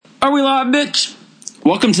Are we live, bitch?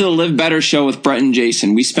 Welcome to the Live Better show with Brett and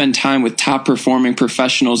Jason. We spend time with top-performing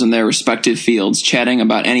professionals in their respective fields, chatting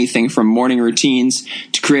about anything from morning routines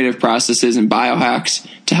to creative processes and biohacks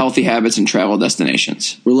to healthy habits and travel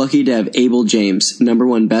destinations. We're lucky to have Abel James,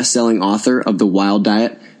 #1 best-selling author of The Wild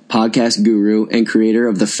Diet, podcast guru, and creator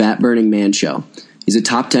of the Fat Burning Man Show. He's a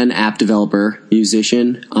top 10 app developer,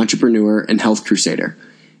 musician, entrepreneur, and health crusader.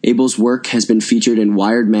 Abel's work has been featured in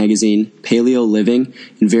Wired Magazine, Paleo Living,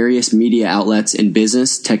 and various media outlets in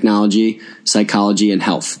business, technology, psychology, and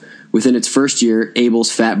health. Within its first year, Abel's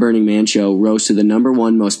Fat Burning Man Show rose to the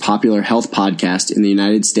 #1 most popular health podcast in the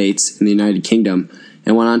United States and the United Kingdom,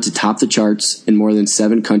 and went on to top the charts in more than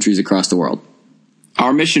 7 countries across the world.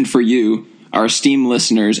 Our mission for you, our esteemed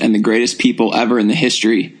listeners, and the greatest people ever in the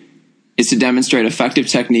history is to demonstrate effective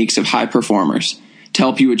techniques of high performers to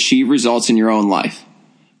help you achieve results in your own life.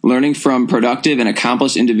 Learning from productive and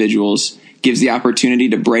accomplished individuals gives the opportunity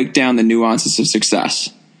to break down the nuances of success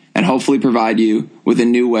and hopefully provide you with a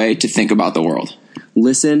new way to think about the world.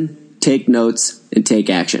 Listen, take notes, and take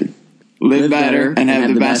action. Live better and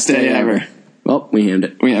have the best day ever. Well, we hammed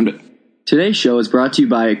it. Today's show is brought to you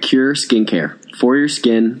by Cure Skincare. For your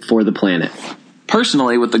skin, for the planet.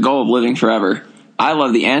 Personally, with the goal of living forever, I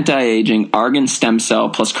love the anti-aging Argan Stem Cell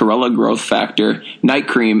plus Chlorella Growth Factor Night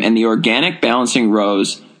Cream and the Organic Balancing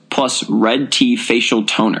Rose plus Red Tea Facial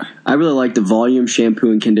Toner. I really like the Volume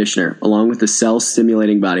Shampoo and Conditioner, along with the Cell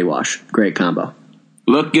Stimulating Body Wash. Great combo.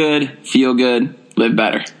 Look good, feel good, live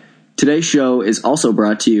better. Today's show is also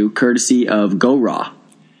brought to you courtesy of Go Raw.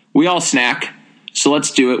 We all snack, so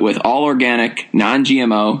let's do it with all organic,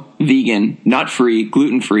 non-GMO, vegan, nut-free,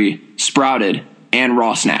 gluten-free, sprouted, and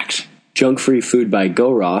raw snacks. Junk-free food by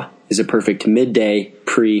Go Raw is a perfect midday,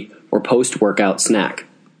 pre, or post-workout snack.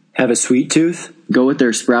 Have a sweet tooth? Go with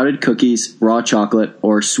their sprouted cookies, raw chocolate,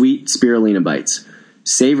 or sweet spirulina bites.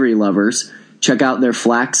 Savory lovers, check out their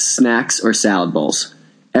flax snacks or salad bowls.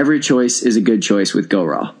 Every choice is a good choice with Go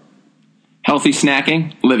Raw. Healthy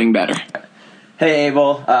snacking, living better. Hey,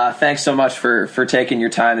 Abel. Thanks so much for taking your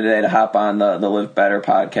time today to hop on the Live Better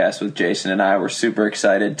podcast with Jason and I. We're super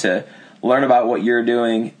excited to learn about what you're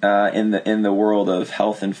doing in the world of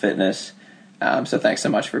health and fitness. So thanks so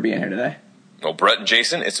much for being here today. Well, Brett and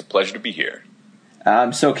Jason, it's a pleasure to be here.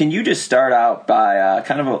 So can you just start out by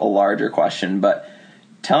kind of a larger question, but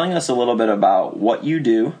telling us a little bit about what you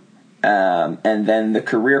do and then the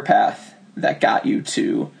career path that got you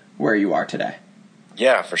to where you are today?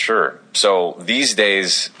 Yeah, for sure. So these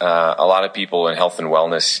days, a lot of people in health and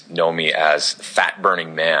wellness know me as Fat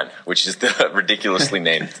Burning Man, which is the ridiculously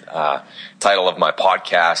named title of my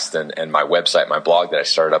podcast and my website, my blog that I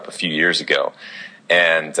started up a few years ago.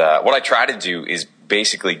 And what I try to do is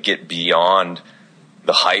basically get beyond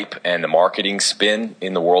the hype and the marketing spin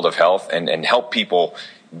in the world of health and help people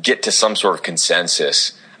get to some sort of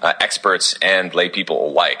consensus, experts and lay people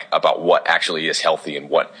alike, about what actually is healthy and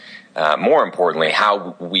what, more importantly,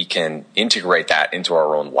 how we can integrate that into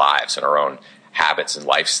our own lives and our own habits and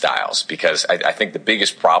lifestyles. Because I think the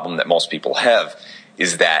biggest problem that most people have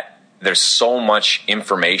is that there's so much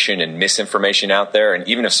information and misinformation out there. And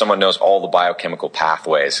even if someone knows all the biochemical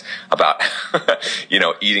pathways about,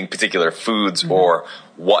 eating particular foods or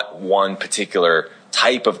what one particular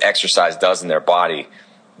type of exercise does in their body,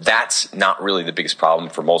 that's not really the biggest problem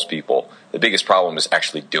for most people. The biggest problem is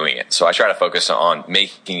actually doing it. So I try to focus on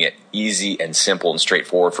making it easy and simple and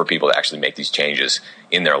straightforward for people to actually make these changes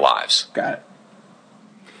in their lives. Got it.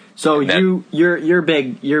 So your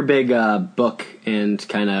big book and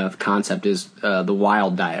kind of concept is the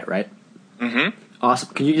Wild Diet, right? Mm-hmm.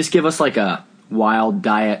 Awesome. Can you just give us like a Wild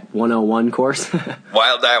Diet 101 course?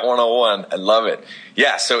 Wild Diet 101. I love it.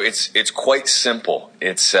 Yeah. So it's quite simple.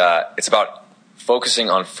 It's about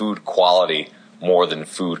focusing on food quality more than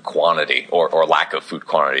food quantity or lack of food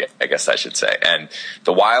quantity, I guess I should say. And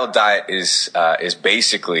the Wild Diet is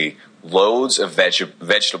basically loads of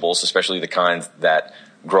vegetables, especially the kinds that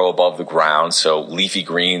grow above the ground. So leafy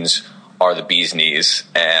greens are the bee's knees,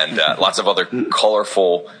 and lots of other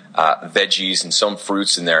colorful veggies and some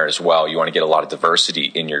fruits in there as well. You want to get a lot of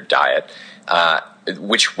diversity in your diet,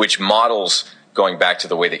 which models going back to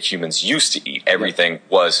the way that humans used to eat. Everything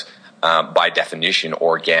was by definition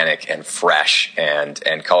organic and fresh and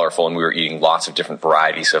colorful, and we were eating lots of different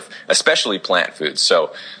varieties of especially plant foods.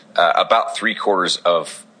 So about 3/4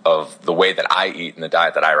 of the way that I eat and the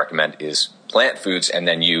diet that I recommend is plant foods, and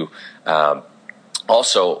then you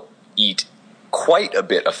also eat quite a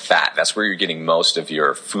bit of fat. That's where you're getting most of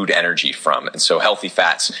your food energy from. And so healthy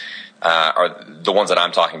fats are the ones that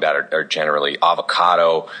I'm talking about are generally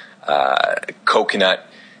avocado, coconut,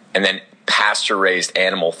 and then pasture-raised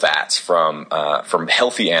animal fats from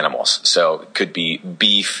healthy animals. So it could be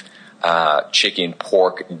beef, chicken,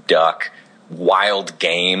 pork, duck, wild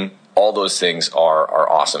game. All those things are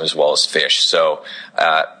awesome, as well as fish. So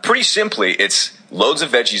pretty simply, it's loads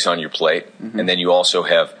of veggies on your plate, and then you also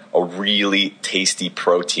have a really tasty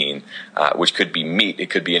protein, which could be meat. It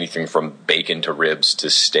could be anything from bacon to ribs to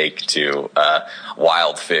steak to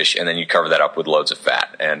wild fish, and then you cover that up with loads of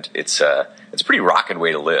fat. And it's a pretty rockin'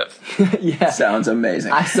 way to live. Yeah, sounds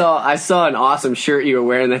amazing. I saw an awesome shirt you were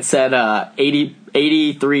wearing that said 83%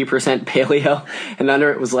 paleo, and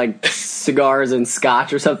under it was like cigars and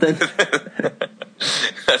scotch or something.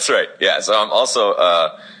 That's right. Yeah. So I'm also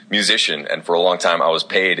a musician, and for a long time I was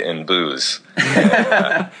paid in booze.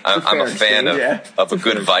 And, I'm a fan of a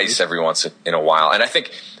good vice every once in a while, and I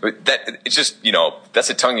think that it's just that's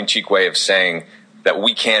a tongue-in-cheek way of saying that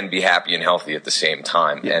we can be happy and healthy at the same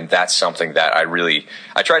time. And that's something that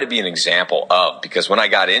I try to be an example of, because when I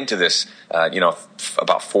got into this,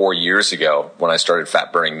 about 4 years ago, when I started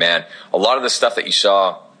Fat Burning Man, a lot of the stuff that you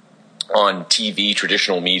saw on TV,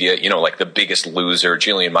 traditional media, like The Biggest Loser,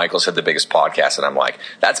 Jillian Michaels had the biggest podcast, and I'm like,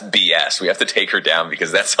 that's BS. We have to take her down,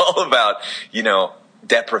 because that's all about,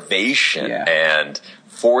 deprivation and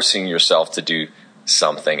forcing yourself to do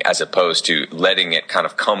something, as opposed to letting it kind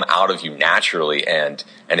of come out of you naturally and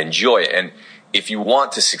enjoy it. And if you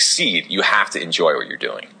want to succeed, you have to enjoy what you're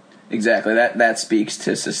doing. Exactly. That speaks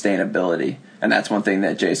to sustainability, and that's one thing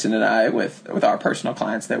that Jason and I, with our personal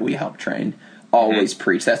clients that we help train, always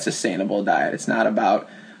preach. That sustainable diet. It's not about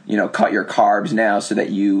cut your carbs now so that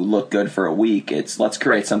you look good for a week. It's let's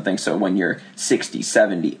create something so when you're 60,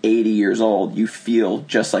 70, 80 years old, you feel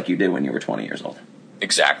just like you did when you were 20 years old.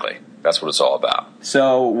 Exactly. That's what it's all about.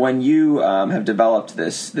 So when you have developed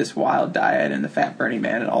this wild diet and the Fat Burning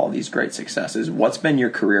Man and all these great successes, what's been your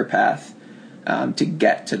career path to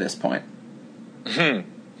get to this point?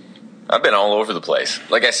 I've been all over the place.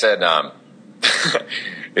 Like I said,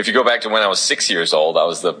 if you go back to when I was 6 years old, I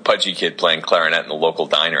was the pudgy kid playing clarinet in the local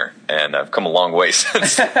diner, and I've come a long way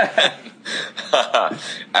since then.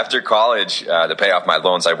 After college, to pay off my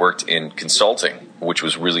loans, I worked in consulting, which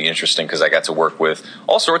was really interesting because I got to work with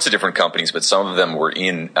all sorts of different companies, but some of them were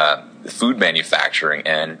in food manufacturing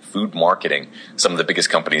and food marketing, some of the biggest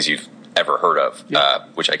companies you've ever heard of,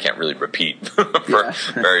 which I can't really repeat for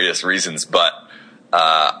various reasons. But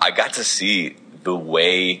I got to see the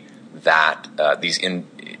way that these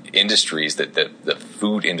industries, that the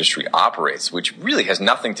food industry operates, which really has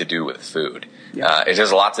nothing to do with food. It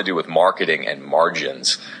has a lot to do with marketing and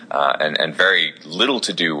margins, and very little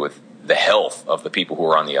to do with the health of the people who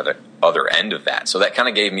are on the other end of that. So that kind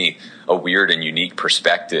of gave me a weird and unique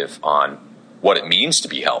perspective on what it means to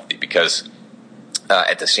be healthy, because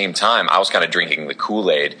at the same time, I was kind of drinking the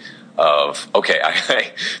Kool-Aid of, okay,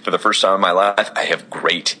 for the first time in my life, I have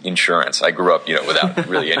great insurance. I grew up, without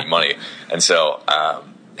really any money. And so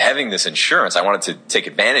having this insurance, I wanted to take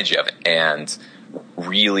advantage of it and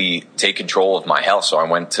really take control of my health. So I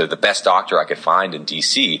went to the best doctor I could find in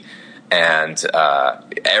D.C., and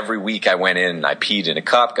every week I went in and I peed in a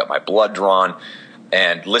cup, got my blood drawn,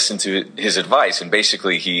 and listened to his advice. And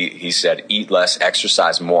basically he said, eat less,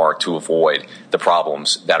 exercise more to avoid the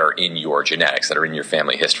problems that are in your genetics, that are in your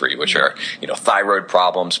family history, which are, thyroid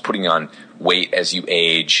problems, putting on weight as you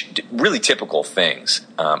age, really typical things,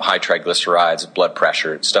 high triglycerides, blood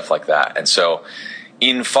pressure, stuff like that. And so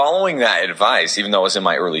in following that advice, even though I was in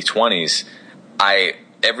my early 20s,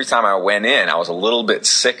 every time I went in, I was a little bit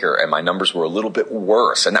sicker and my numbers were a little bit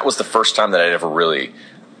worse. And that was the first time that I'd ever really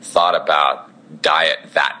thought about diet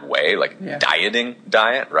that way, like dieting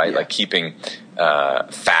diet, right? Like keeping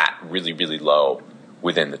fat really, really low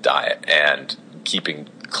within the diet and keeping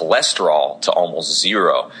cholesterol to almost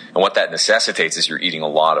zero. And what that necessitates is you're eating a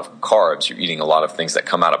lot of carbs, you're eating a lot of things that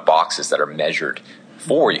come out of boxes that are measured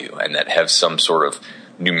for you and that have some sort of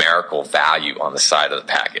numerical value on the side of the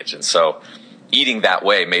package. And so eating that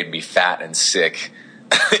way made me fat and sick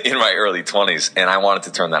in my early 20s, and I wanted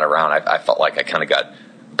to turn that around. I felt like I kind of got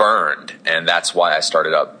burned, and that's why I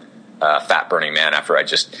started up Fat Burning Man, after I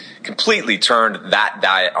just completely turned that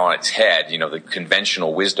diet on its head. The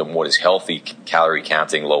conventional wisdom, what is healthy, calorie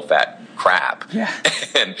counting, low-fat crap,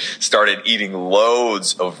 and started eating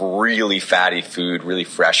loads of really fatty food, really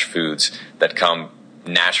fresh foods that come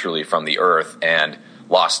naturally from the earth, and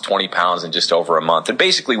lost 20 pounds in just over a month, and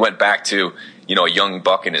basically went back to, a young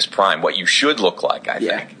buck in his prime, what you should look like, I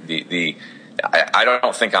think. I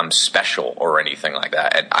don't think I'm special or anything like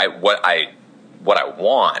that. And what I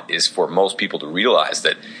want is for most people to realize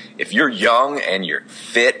that if you're young and you're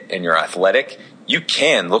fit and you're athletic, you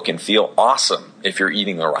can look and feel awesome if you're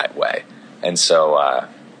eating the right way. And so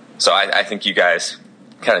So I think you guys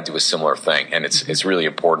kind of do a similar thing, and it's really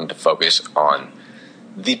important to focus on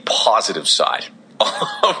the positive side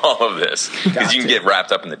of all of this, because you can get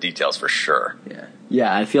wrapped up in the details for sure.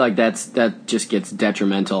 Yeah, I feel like that just gets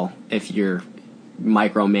detrimental if you're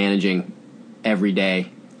micromanaging every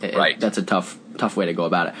day. Right. That's a tough way to go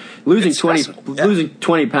about it. Losing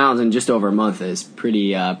 20 pounds in just over a month is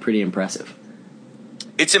pretty impressive.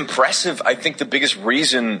 It's impressive. I think the biggest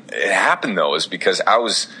reason it happened, though, is because I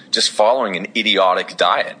was just following an idiotic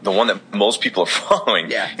diet. The one that most people are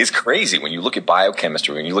following is crazy when you look at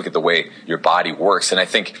biochemistry, when you look at the way your body works. And I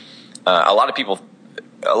think a lot of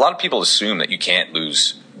people assume that you can't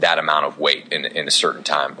lose that amount of weight in a certain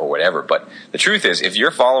time or whatever. But the truth is, if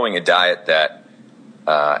you're following a diet that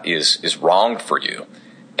is wrong for you,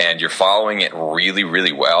 and you're following it really,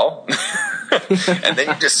 really well, and then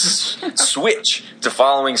you just switch to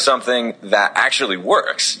following something that actually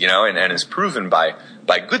works, and is proven by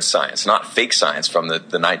good science, not fake science from the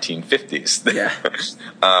 1950s.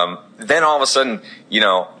 Then all of a sudden,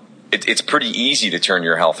 it's pretty easy to turn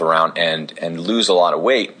your health around and lose a lot of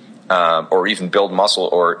weight, or even build muscle,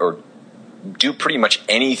 or do pretty much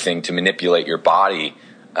anything to manipulate your body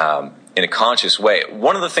in a conscious way.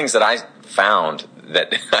 One of the things that I found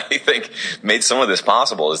that I think made some of this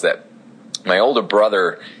possible is that my older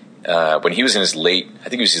brother, when he was in his late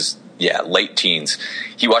teens,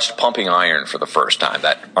 he watched Pumping Iron for the first time,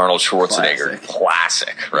 that Arnold Schwarzenegger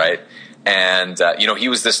classic, right? And, he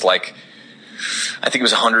was this I think it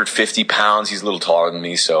was 150 pounds. He's a little taller than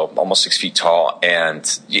me, so almost 6 feet tall. And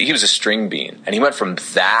he was a string bean. And he went from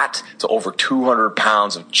that to over 200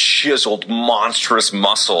 pounds of chiseled, monstrous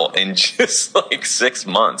muscle in just 6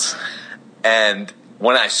 months. And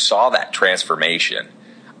when I saw that transformation,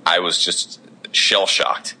 I was just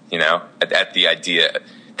shell-shocked, at the idea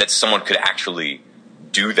that someone could actually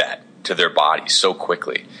do that to their body so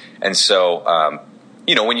quickly. And so,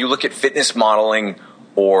 when you look at fitness modeling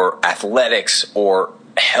or athletics or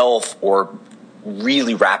health or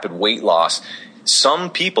really rapid weight loss, some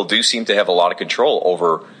people do seem to have a lot of control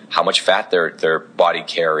over how much fat their body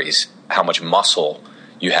carries, how much muscle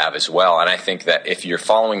you have as well. And I think that if you're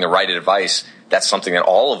following the right advice, that's something that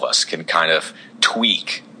all of us can kind of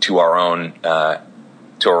tweak to our own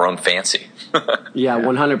fancy. Yeah,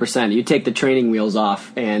 100%. You take the training wheels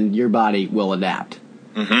off, and your body will adapt.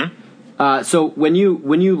 Mm-hmm. So when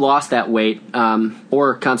you lost that weight,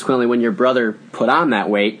 or consequently when your brother put on that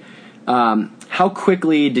weight, how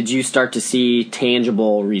quickly did you start to see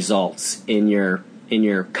tangible results in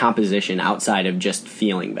your composition outside of just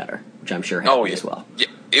feeling better, which I'm sure happened as well? Yeah,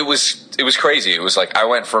 it was crazy. It was like I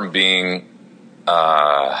went from being,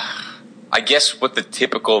 I guess what the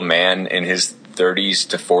typical man in his 30s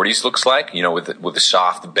to 40s looks like, with a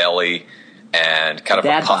soft belly and kind of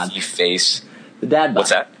a puffy face. The dad bod. What's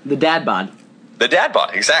that? The dad bod. The dad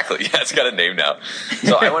bod, exactly. Yeah, it's got a name now.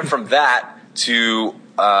 So I went from that to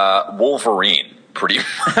Wolverine, pretty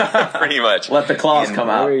much. Let the claws come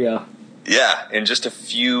out. There you go. Yeah, in just a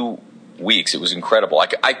few weeks, it was incredible.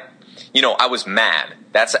 I was mad.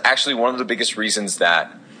 That's actually one of the biggest reasons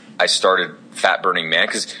that I started Fat Burning Man,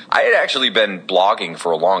 because I had actually been blogging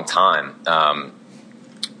for a long time,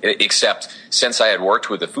 except since I had worked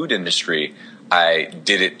with the food industry, I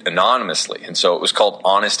did it anonymously, and so it was called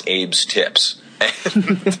Honest Abe's Tips.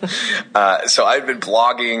 So I'd been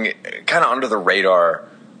blogging kind of under the radar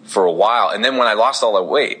for a while, and then when I lost all that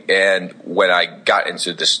weight, and when I got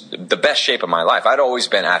into the best shape of my life, I'd always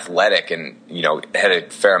been athletic and had a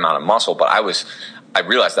fair amount of muscle, but I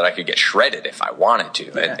realized that I could get shredded if I wanted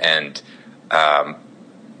to, and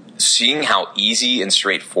seeing how easy and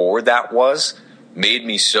straightforward that was made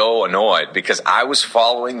me so annoyed, because I was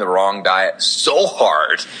following the wrong diet so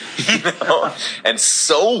hard, and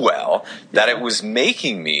so well that it was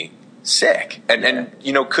making me sick, and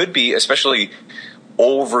could be, especially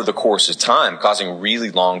over the course of time, causing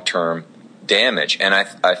really long-term damage. And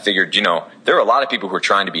I figured, there are a lot of people who are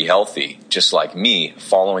trying to be healthy, just like me,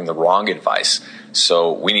 following the wrong advice.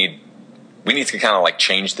 So we need to kind of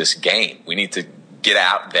change this game. We need to get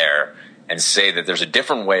out there and say that there's a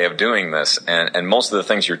different way of doing this. And most of the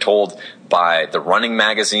things you're told by the running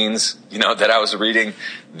magazines, that I was reading,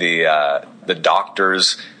 the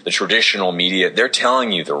doctors, the traditional media, they're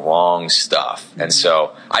telling you the wrong stuff. And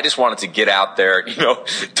so I just wanted to get out there,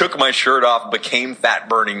 took my shirt off, became Fat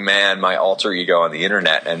Burning Man, my alter ego on the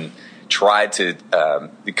internet, and tried to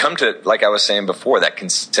come to, like I was saying before, that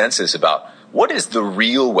consensus about what is the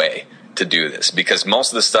real way to do this, because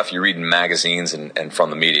most of the stuff you read in magazines and from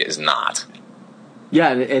the media is not. Yeah,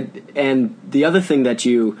 and the other thing that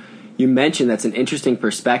you mentioned that's an interesting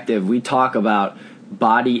perspective, we talk about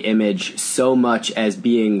body image so much as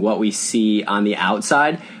being what we see on the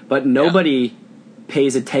outside, but nobody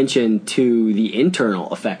pays attention to the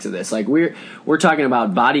internal effects of this. Like we're talking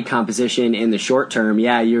about body composition in the short term.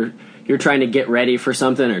 Yeah, you're trying to get ready for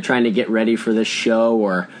something or trying to get ready for this show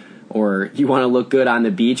or you want to look good on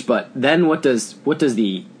the beach, but then what does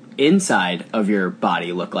the inside of your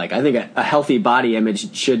body look like? I think a healthy body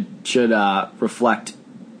image should reflect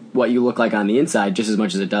what you look like on the inside just as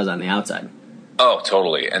much as it does on the outside. Oh,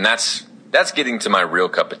 totally. And that's getting to my real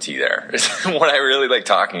cup of tea there. What I really like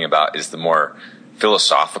talking about is the more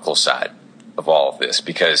philosophical side of all of this,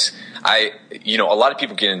 because a lot of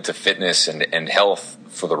people get into fitness and health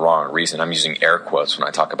for the wrong reason. I'm using air quotes when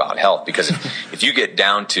I talk about health, because if you get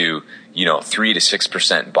down to, 3 to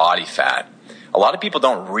 6% body fat, a lot of people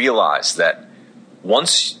don't realize that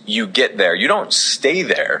once you get there, you don't stay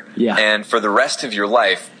there. Yeah. And for the rest of your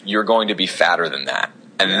life, you're going to be fatter than that.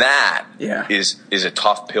 And that is a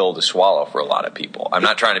tough pill to swallow for a lot of people. I'm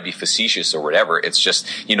not trying to be facetious or whatever. It's just,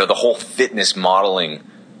 the whole fitness modeling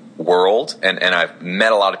world. And I've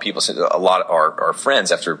met a lot of people, a lot of our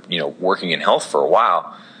friends after, working in health for a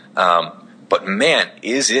while. But man,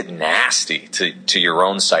 is it nasty to your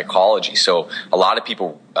own psychology. So a lot of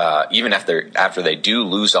people, even after they do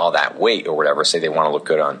lose all that weight or whatever, say they want to look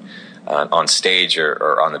good on stage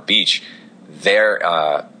or on the beach, their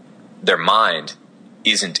mind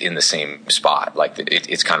isn't in the same spot. Like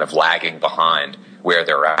it's kind of lagging behind where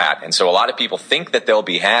they're at. And so a lot of people think that they'll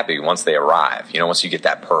be happy once they arrive, once you get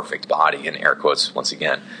that perfect body, in air quotes once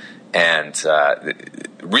again. And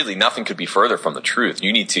really nothing could be further from the truth.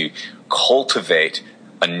 You need to cultivate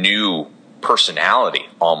a new personality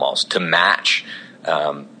almost to match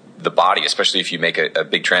the body, especially if you make a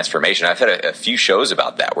big transformation. I've had a few shows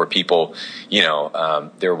about that where people,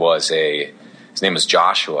 there was his name was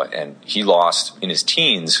Joshua, and he lost in his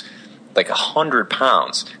teens like 100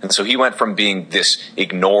 pounds. And so he went from being this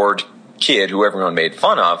ignored kid who everyone made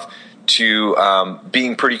fun of to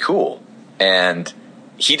being pretty cool. And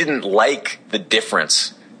he didn't like the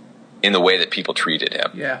difference in the way that people treated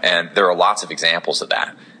him. Yeah. And there are lots of examples of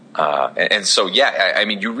that. And so,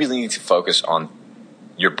 you really need to focus on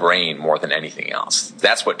your brain more than anything else.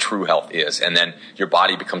 That's what true health is. And then your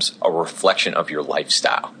body becomes a reflection of your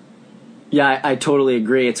lifestyle. Yeah, I totally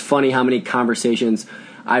agree. It's funny how many conversations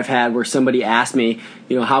I've had where somebody asked me,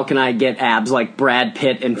 how can I get abs like Brad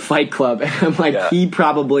Pitt in Fight Club? And I'm like, He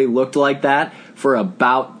probably looked like that for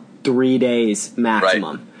about 3 days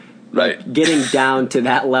maximum. Right. Like, getting down to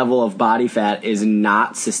that level of body fat is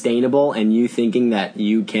not sustainable, and you thinking that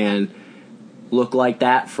you can look like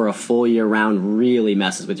that for a full year round really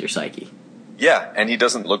messes with your psyche. Yeah, and he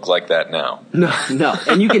doesn't look like that now. No.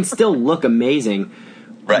 And you can still look amazing.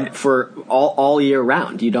 Right. For all year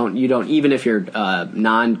round. You don't even if you're a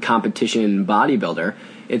non-competition bodybuilder,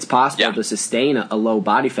 it's possible to sustain a low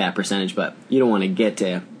body fat percentage, but you don't want to get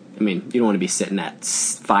to, you don't want to be sitting at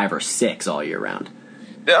 5 or 6 all year round.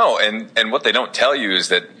 No, and what they don't tell you is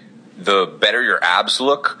that the better your abs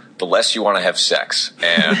look, the less you want to have sex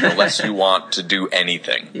and the less you want to do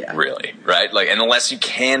anything, really, right? Like, and the less you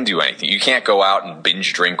can do anything. You can't go out and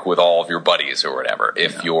binge drink with all of your buddies or whatever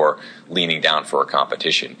if you're leaning down for a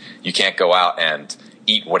competition. You can't go out and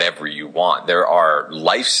eat whatever you want. There are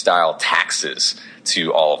lifestyle taxes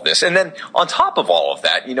to all of this. And then on top of all of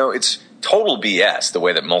that, it's total BS the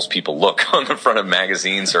way that most people look on the front of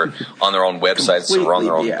magazines or on their own websites or on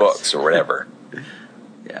their own books or whatever.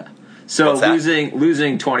 Yeah. So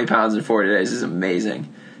losing 20 pounds in 40 days is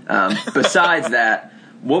amazing. Besides that,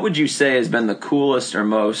 what would you say has been the coolest or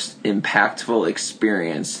most impactful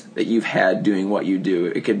experience that you've had doing what you do?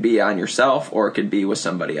 It could be on yourself or it could be with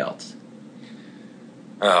somebody else.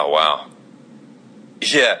 Oh, wow.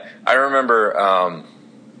 Yeah, I remember,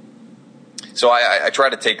 so I try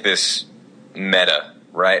to take this meta,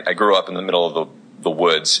 right? I grew up in the middle of the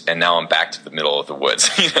woods, and now I'm back to the middle of the woods.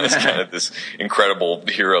 It's kind of this incredible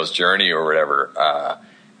hero's journey or whatever.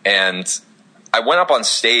 And I went up on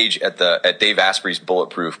stage at Dave Asprey's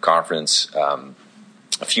Bulletproof conference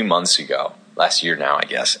a few months ago, last year now, I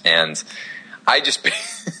guess. And I just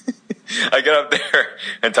I got up there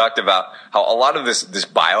and talked about how a lot of this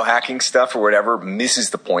biohacking stuff or whatever misses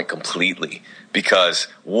the point completely, because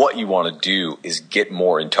what you want to do is get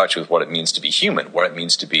more in touch with what it means to be human, what it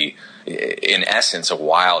means to be, in essence, a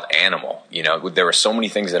wild animal. There are so many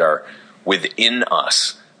things that are within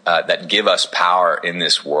us that give us power in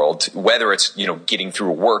this world, whether it's, getting through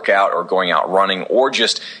a workout or going out running or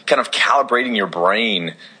just kind of calibrating your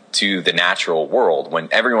brain to the natural world. When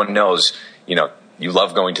everyone knows, you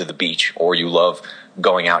love going to the beach or you love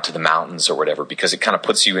going out to the mountains or whatever, because it kind of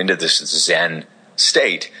puts you into this Zen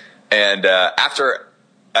state. And after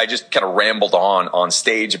I just kind of rambled on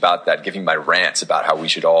stage about that, giving my rants about how we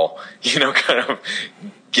should all, kind of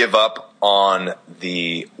give up on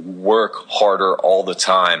the work harder all the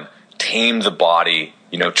time, tame the body,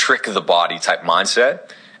 trick the body type mindset,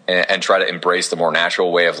 and try to embrace the more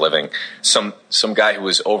natural way of living. Some guy who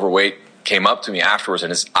was overweight came up to me afterwards,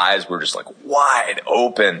 and his eyes were just like wide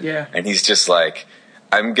open. Yeah. And he's just like,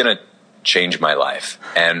 I'm going to change my life.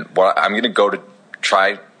 And I'm going to go to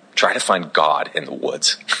try to find God in the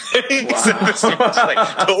woods. He said this, he was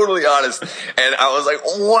like totally honest. And I was like,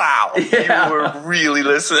 wow, you were really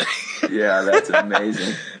listening. Yeah, that's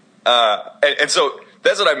amazing. And so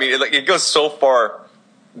that's what I mean. Like, it goes so far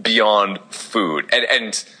beyond food.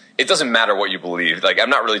 And it doesn't matter what you believe. Like, I'm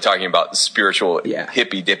not really talking about spiritual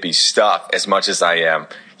hippy dippy stuff as much as I am,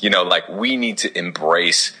 like, we need to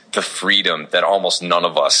embrace the freedom that almost none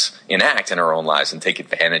of us enact in our own lives and take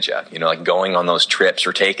advantage of, like going on those trips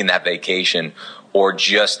or taking that vacation, or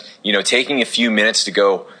just, taking a few minutes to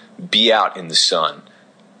go be out in the sun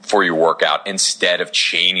for your workout instead of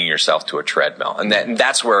chaining yourself to a treadmill. And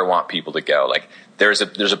that's where I want people to go. Like, there's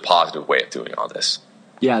a positive way of doing all this.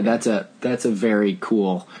 Yeah, that's a very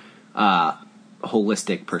cool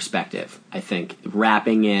holistic perspective. I think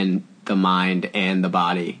wrapping in the mind and the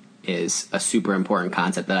body is a super important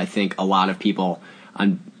concept that I think a lot of people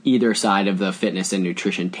on either side of the fitness and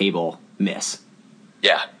nutrition table miss.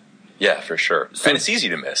 Yeah, for sure. So, and it's easy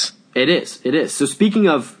to miss. It is. So speaking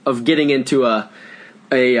of getting into a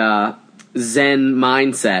Zen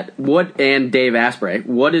mindset, and Dave Asprey,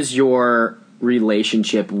 what is your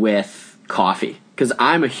relationship with coffee? Because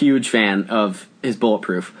I'm a huge fan of his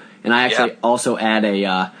Bulletproof, and I actually also add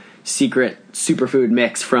a secret superfood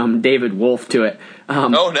mix from David Wolf to it.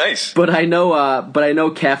 Oh, nice. But I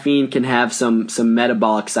know caffeine can have some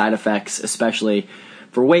metabolic side effects, especially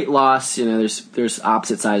for weight loss. There's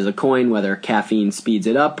opposite sides of the coin, whether caffeine speeds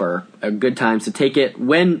it up or are good times to take it.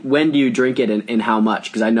 When do you drink it, and how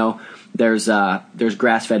much? Because I know there's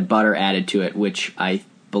grass-fed butter added to it, which I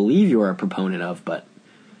believe you're a proponent of, but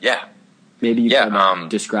maybe you can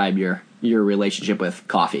describe your relationship with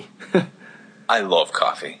coffee. I love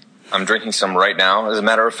coffee. I'm drinking some right now, as a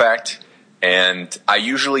matter of fact, and I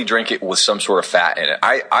usually drink it with some sort of fat in it.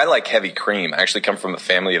 I like heavy cream. I actually come from a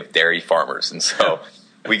family of dairy farmers, and so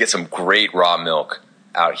we get some great raw milk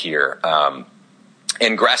out here.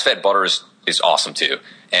 And grass-fed butter is awesome too.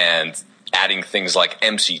 And adding things like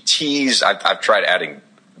MCTs, I've tried adding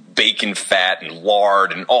bacon fat and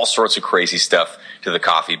lard and all sorts of crazy stuff to the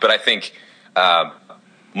coffee. But I think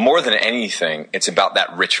more than anything, it's about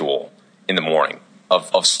that ritual in the morning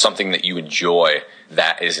of something that you enjoy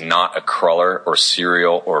that is not a cruller or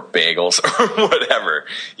cereal or bagels or whatever.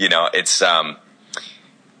 It's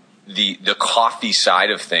the coffee side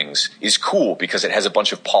of things is cool because it has a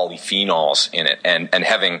bunch of polyphenols in it, and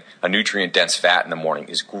having a nutrient-dense fat in the morning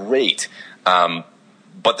is great.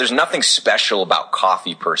 But there's nothing special about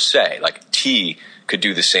coffee per se. Like, tea could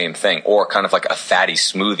do the same thing, or kind of like a fatty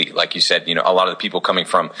smoothie. Like you said, a lot of the people coming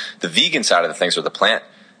from the vegan side of the things or the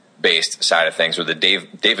plant-based side of things, or the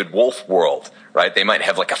David Wolf world, right? They might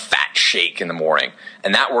have like a fat shake in the morning,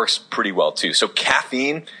 and that works pretty well too. So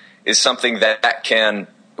caffeine is something that can,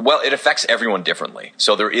 it affects everyone differently.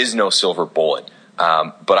 So there is no silver bullet.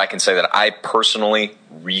 But I can say that I personally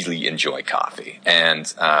really enjoy coffee,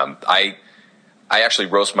 and I actually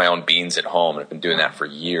roast my own beans at home, and I've been doing that for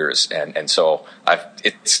years. And so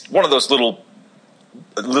it's one of those little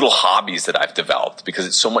hobbies that I've developed because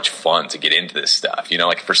it's so much fun to get into this stuff.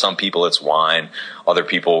 Like, for some people it's wine, other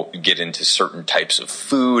people get into certain types of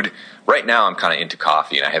food. Right now I'm kind of into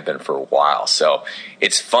coffee, and I have been for a while. So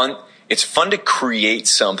it's fun. It's fun to create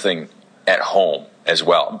something at home as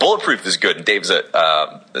well. Bulletproof is good, and Dave's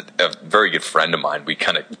a very good friend of mine. We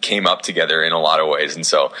kind of came up together in a lot of ways, and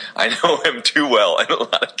so I know him too well in a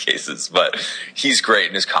lot of cases, but he's great,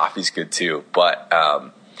 and his coffee's good too. But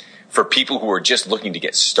for people who are just looking to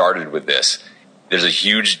get started with this, there's a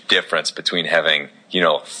huge difference between having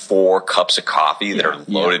 4 cups of coffee that are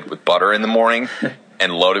loaded with butter in the morning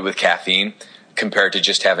and loaded with caffeine, compared to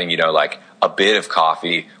just having like a bit of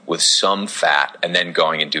coffee with some fat and then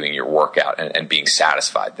going and doing your workout and being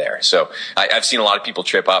satisfied there. So I've seen a lot of people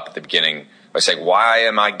trip up at the beginning by saying, why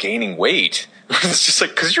am I gaining weight? It's just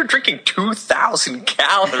like, because you're drinking 2,000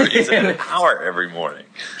 calories in an hour every morning.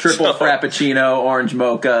 Triple frappuccino, orange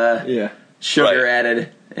mocha, sugar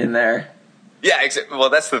added in there. Yeah,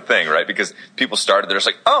 well, that's the thing, right? Because people started, they're just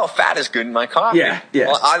like, oh, fat is good in my coffee. Yeah.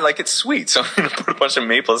 Well, I like it sweet, so I'm going to put a bunch of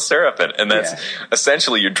maple syrup in it. And that's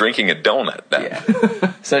essentially you're drinking a donut then.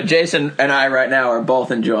 Yeah. So Jason and I right now are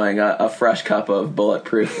both enjoying a fresh cup of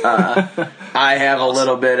Bulletproof. I have a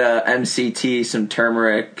little bit of MCT, some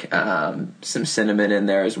turmeric, some cinnamon in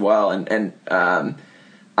there as well. And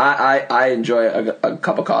I enjoy a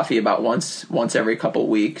cup of coffee about once every couple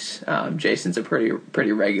weeks. Jason's a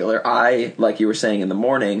pretty regular. I, like you were saying in the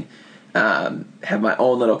morning, have my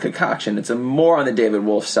own little concoction. It's more on the David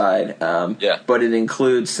Wolf side, but it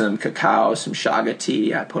includes some cacao, some shaga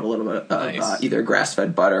tea. I put a little bit of either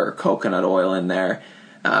grass-fed butter or coconut oil in there.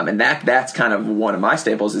 And that's kind of one of my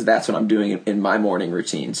staples. Is that's what I'm doing in my morning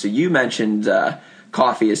routine. So you mentioned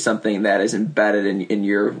coffee is something that is embedded in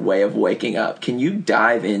your way of waking up. Can you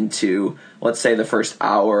dive into, let's say, the first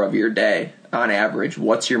hour of your day on average?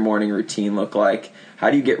 What's your morning routine look like? How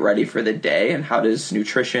do you get ready for the day? And how does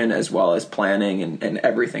nutrition as well as planning and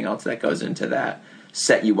everything else that goes into that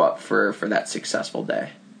set you up for that successful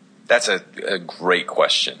day? That's a great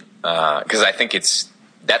question, because I think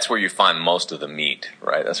that's where you find most of the meat,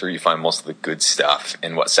 right? That's where you find most of the good stuff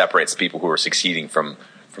and what separates people who are succeeding from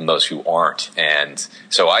those who aren't. And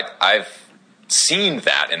so I've seen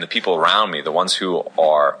that in the people around me. The ones who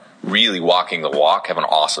are really walking the walk have an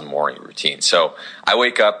awesome morning routine. So I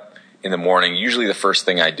wake up in the morning. Usually the first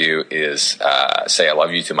thing I do is say I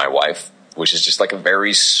love you to my wife, which is just like a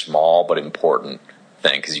very small but important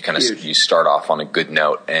thing, because you kind of you start off on a good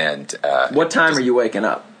note. And what time are you waking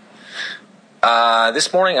up?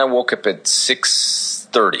 This morning I woke up at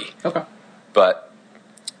 6:30. Okay. But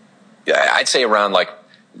I'd say around like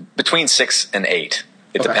between 6 and 8.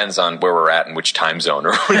 It depends on where we're at and which time zone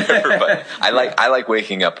or whatever. But I like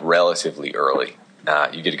waking up relatively early.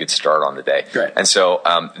 You get a good start on the day. Great. And so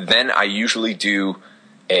then I usually do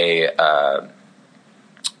a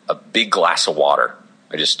big glass of water.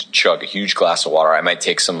 I just chug a huge glass of water. I might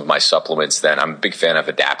take some of my supplements then. I'm a big fan of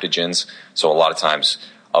adaptogens. So a lot of times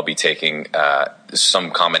I'll be taking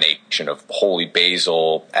some combination of holy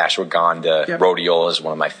basil, ashwagandha, rhodiola is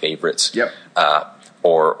one of my favorites. Yep.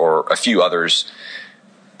 Or a few others.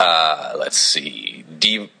 Let's see,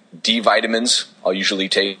 D vitamins I'll usually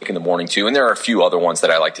take in the morning too, and there are a few other ones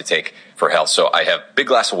that I like to take for health. So I have big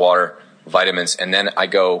glass of water, vitamins, and then I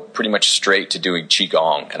go pretty much straight to doing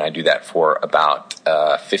qigong, and I do that for about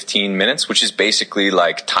 15 minutes, which is basically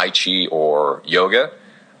like Tai Chi or yoga.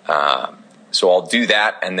 So I'll do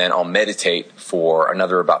that, and then I'll meditate for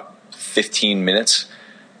another about 15 minutes.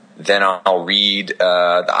 Then I'll read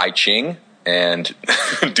the I Ching and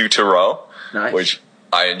do Tarot, which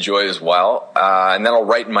I enjoy as well. And then I'll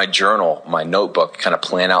write in my journal, my notebook, kind of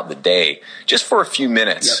plan out the day just for a few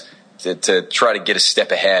minutes to try to get a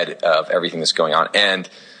step ahead of everything that's going on. And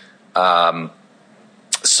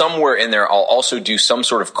somewhere in there, I'll also do some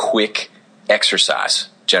sort of quick exercise,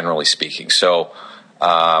 generally speaking. So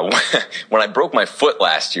when I broke my foot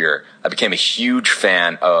last year, I became a huge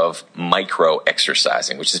fan of micro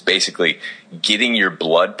exercising, which is basically getting your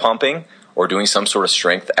blood pumping or doing some sort of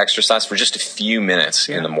strength exercise for just a few minutes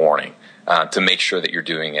in the morning to make sure that you're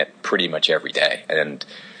doing it pretty much every day. And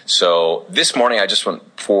so this morning I just went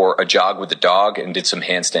for a jog with the dog and did some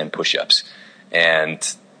handstand push-ups. And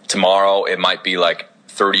tomorrow it might be like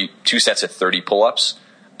 2 sets of 30 pull-ups.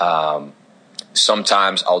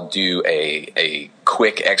 Sometimes I'll do a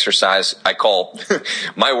quick exercise. I call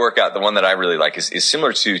my workout, the one that I really like, is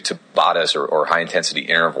similar to Tabatas or high-intensity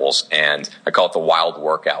intervals, and I call it the wild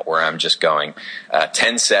workout, where I'm just going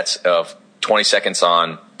 10 sets of 20 seconds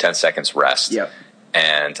on, 10 seconds rest. Yep.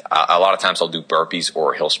 And a lot of times I'll do burpees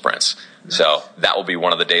or hill sprints. Nice. So that will be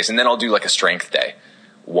one of the days. And then I'll do like a strength day,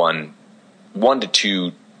 one to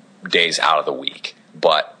 2 days out of the week.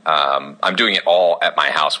 But I'm doing it all at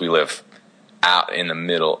my house. We live out in the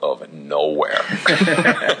middle of nowhere.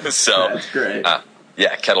 So that's great.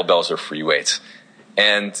 Kettlebells are free weights.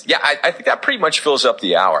 And I think that pretty much fills up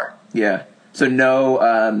the hour. Yeah. So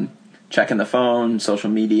no checking the phone, social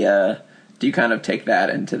media. Do you kind of take that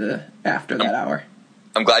into after that hour?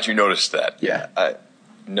 I'm glad you noticed that. Yeah.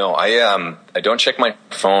 No, I don't check my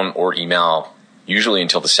phone or email usually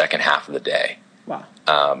until the second half of the day. Wow.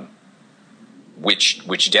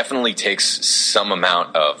 Which definitely takes some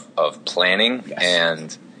amount of planning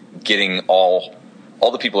and getting all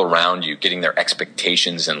the people around you, getting their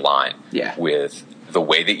expectations in line with the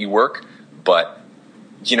way that you work. But,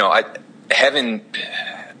 you know,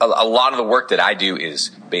 a lot of the work that I do is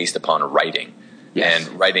based upon writing. Yes.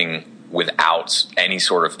 And writing without any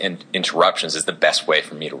sort of interruptions is the best way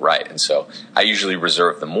for me to write. And so I usually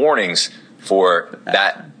reserve the mornings for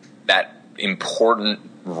that important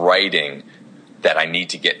writing that I need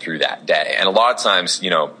to get through that day. And a lot of times,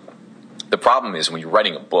 the problem is when you're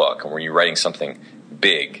writing a book and when you're writing something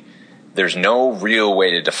big, there's no real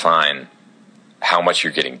way to define how much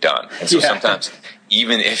you're getting done. And so sometimes,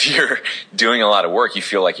 even if you're doing a lot of work, you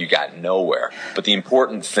feel like you got nowhere. But the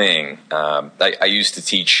important thing, I used to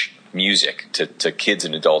teach music to kids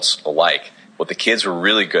and adults alike. What the kids were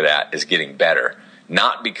really good at is getting better.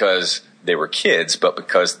 Not because they were kids, but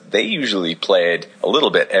because they usually played a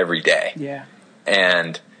little bit every day. Yeah.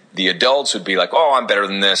 And the adults would be like, oh, I'm better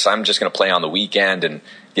than this. I'm just going to play on the weekend and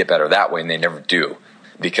get better that way. And they never do.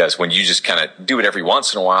 Because when you just kind of do it every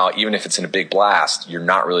once in a while, even if it's in a big blast, you're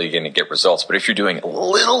not really going to get results. But if you're doing a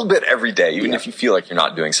little bit every day, even if you feel like you're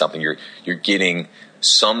not doing something, you're getting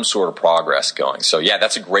some sort of progress going. So yeah,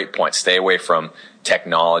 that's a great point. Stay away from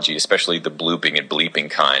technology, especially the blooping and bleeping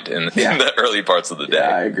kind in the early parts of the day.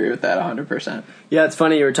 Yeah, I agree with that 100%. Yeah, it's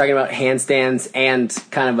funny you were talking about handstands and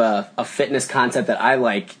kind of a fitness concept that I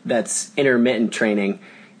like that's intermittent training.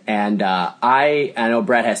 And I know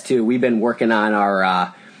Brett has too. We've been working on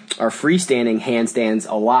our freestanding handstands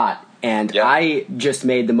a lot. And I just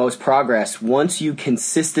made the most progress once you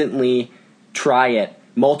consistently try it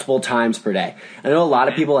multiple times per day. I know a lot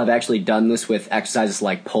of people have actually done this with exercises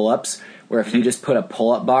like pull-ups, where if you just put a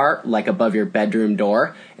pull-up bar like above your bedroom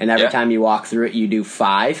door, and every time you walk through it, you do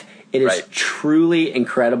 5. It is truly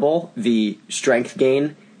incredible the strength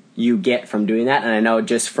gain you get from doing that. And I know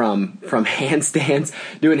just from handstands,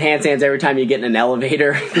 doing handstands every time you get in an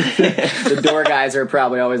elevator, the door guys are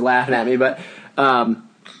probably always laughing at me, but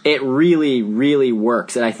it really, really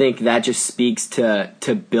works. And I think that just speaks to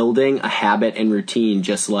building a habit and routine,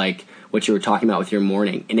 just like what you were talking about with your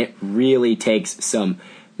morning. And it really takes some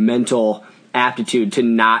mental aptitude to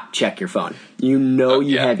not check your phone. You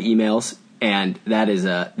have emails, and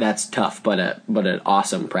that's tough, but an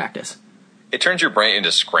awesome practice. It turns your brain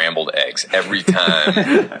into scrambled eggs every time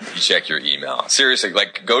you check your email. Seriously,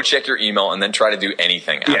 go check your email and then try to do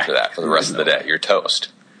anything after that for the rest of the day. You're toast.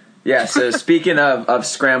 Yeah, so speaking of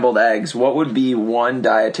scrambled eggs, what would be one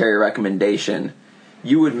dietary recommendation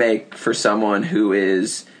you would make for someone who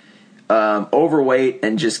is overweight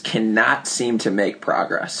and just cannot seem to make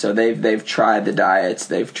progress? So they've tried the diets,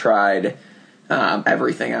 they've tried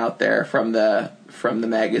everything out there from the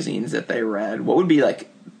magazines that they read. What would be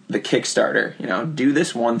the Kickstarter? Do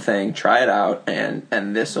this one thing, try it out,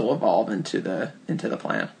 and this will evolve into the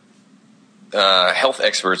plan. Health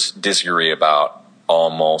experts disagree about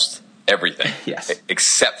almost everything,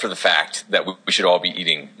 except for the fact that we should all be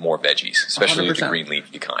eating more veggies, especially 100%. The green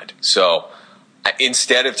leafy kind. So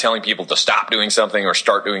instead of telling people to stop doing something or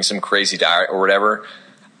start doing some crazy diet or whatever,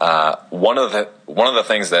 one of the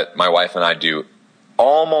things that my wife and I do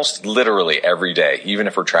almost literally every day, even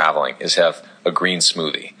if we're traveling, is have a green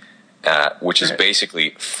smoothie, which is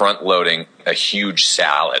basically front-loading a huge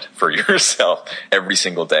salad for yourself every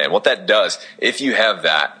single day. And what that does, if you have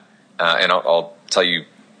that, and I'll tell you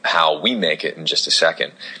how we make it in just a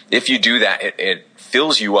second. If you do that, it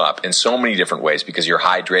fills you up in so many different ways because you're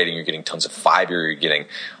hydrating, you're getting tons of fiber, you're getting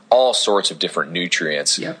all sorts of different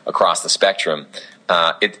nutrients across the spectrum.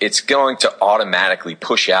 It's going to automatically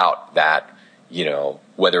push out that,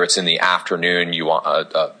 whether it's in the afternoon, you want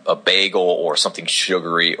a bagel or something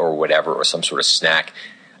sugary or whatever, or some sort of snack.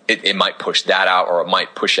 It might push that out, or it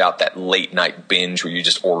might push out that late night binge where you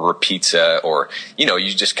just order a pizza, or,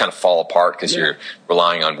 you just kind of fall apart because you're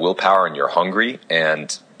relying on willpower and you're hungry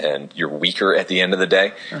and you're weaker at the end of the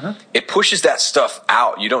day. It pushes that stuff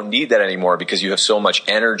out. You don't need that anymore because you have so much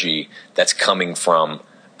energy that's coming from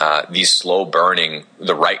these slow burning,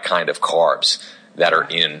 the right kind of carbs that are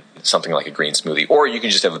in something like a green smoothie. Or you can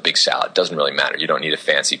just have a big salad. It doesn't really matter. You don't need a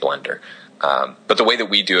fancy blender. But the way that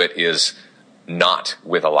we do it is not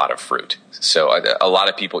with a lot of fruit. So a lot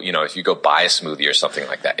of people, if you go buy a smoothie or something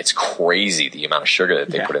like that, it's crazy the amount of sugar that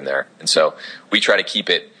they put in there. And so we try to keep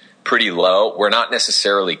it pretty low. We're not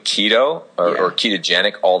necessarily keto or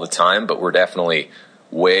ketogenic all the time, but we're definitely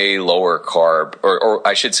way lower carb, or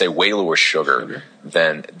I should say way lower sugar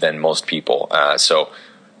than most people. So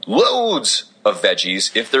loads of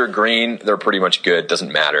veggies. If they're green, they're pretty much good.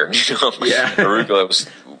 Doesn't matter. Arugula,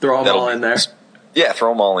 throw them all in there. Yeah, throw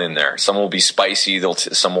them all in there. Some will be spicy.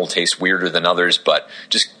 Some will taste weirder than others, but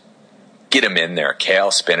just get them in there.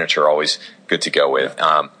 Kale, spinach are always good to go with.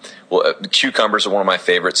 Cucumbers are one of my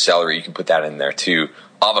favorites. Celery, you can put that in there too.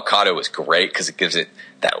 Avocado is great because it gives it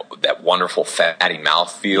that wonderful fatty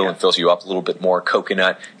mouthfeel and fills you up a little bit more.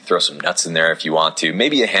 Coconut, throw some nuts in there if you want to.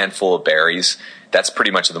 Maybe a handful of berries. That's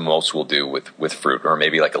pretty much the most we'll do with fruit, or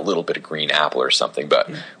maybe like a little bit of green apple or something.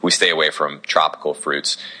 But we stay away from tropical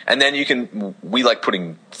fruits. And then we like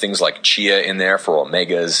putting things like chia in there for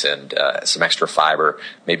omegas and some extra fiber,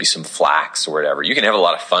 maybe some flax or whatever. You can have a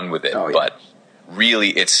lot of fun with it, but really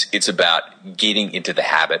it's about getting into the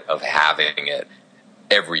habit of having it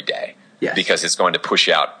every day. Yes. Because it's going to push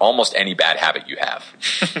out almost any bad habit you have.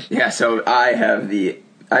 Yeah, so I have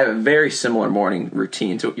a very similar morning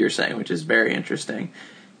routine to what you're saying, which is very interesting.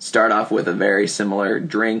 Start off with a very similar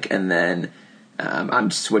drink, and then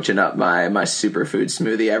I'm switching up my superfood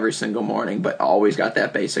smoothie every single morning, but always got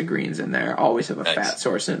that base of greens in there. Always have a fat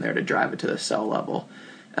source in there to drive it to the cell level.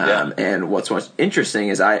 And what's most interesting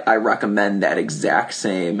is I recommend that exact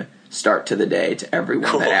same start to the day to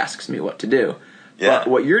everyone that asks me what to do. Yeah. But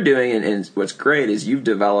what you're doing, and what's great, is you've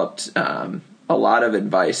developed a lot of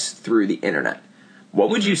advice through the internet.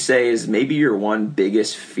 What would you say is maybe your one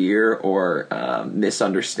biggest fear or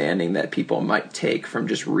misunderstanding that people might take from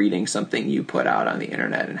just reading something you put out on the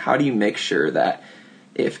internet? And how do you make sure that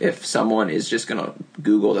if someone is just going to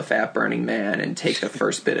Google the fat burning man and take the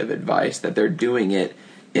first bit of advice, that they're doing it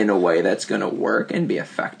in a way that's going to work and be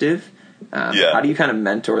effective? How do you kind of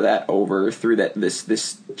mentor that over through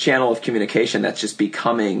this channel of communication that's just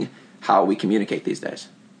becoming how we communicate these days?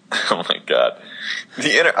 Oh my God,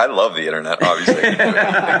 I love the internet. Obviously, you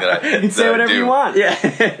can say whatever you want. Yeah,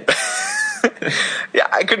 yeah,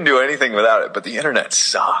 I couldn't do anything without it. But the internet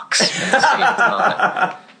sucks.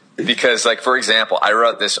 Because, like, for example, I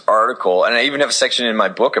wrote this article, and I even have a section in my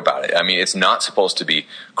book about it. I mean, it's not supposed to be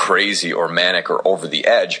crazy or manic or over the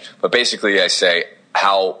edge, but basically, I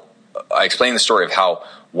explain the story of how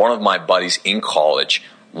one of my buddies in college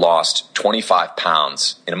lost 25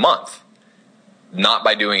 pounds in a month. Not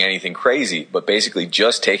by doing anything crazy, but basically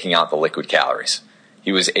just taking out the liquid calories.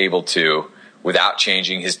 He was able to, without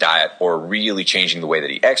changing his diet or really changing the way that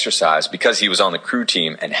he exercised, because he was on the crew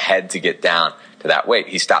team and had to get down to that weight.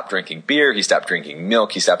 He stopped drinking beer, he stopped drinking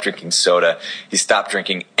milk, he stopped drinking soda, he stopped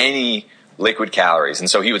drinking any liquid calories. And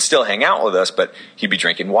so he would still hang out with us, but he'd be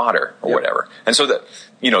drinking water or whatever. And so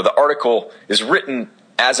the article is written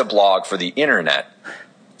as a blog for the internet,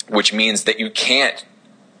 which means that you can't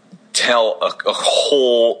tell a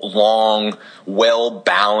whole, long,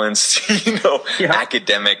 well-balanced,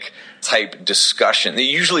 academic type discussion.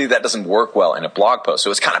 Usually that doesn't work well in a blog post.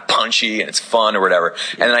 So it's kind of punchy and it's fun or whatever.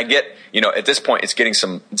 And then I get, at this point, it's getting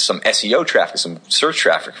some SEO traffic, some search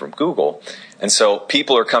traffic from Google. And so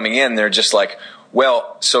people are coming in, they're just like,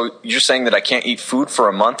 well, so you're saying that I can't eat food for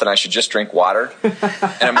a month and I should just drink water? And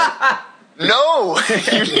I'm like, no,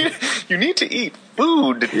 you need to eat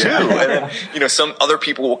food too. And then, some other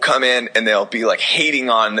people will come in and they'll be like hating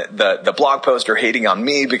on the blog post or hating on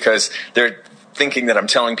me because they're thinking that I'm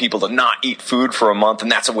telling people to not eat food for a month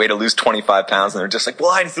and that's a way to lose 25 pounds. And they're just like, well,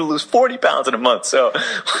 I need to lose 40 pounds in a month. So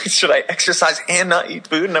should I exercise and not eat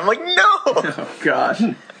food? And I'm like, no. Oh, gosh.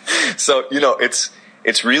 So,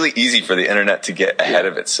 it's really easy for the internet to get ahead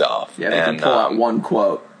of itself. Yeah, they can pull out one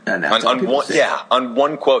quote. And on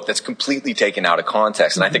one quote that's completely taken out of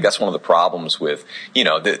context. And I think that's one of the problems with,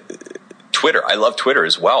 the Twitter. I love Twitter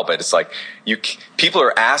as well, but it's like people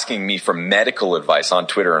are asking me for medical advice on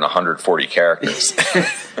Twitter in 140 characters.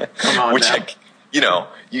 Come on now.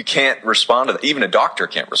 You can't respond to that. Even a doctor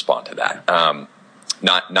can't respond to that.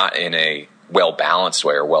 Not in a well-balanced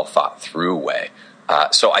way or well-thought-through way.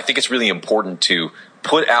 So I think it's really important to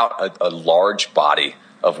put out a large body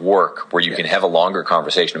of work where you can have a longer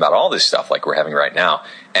conversation about all this stuff like we're having right now.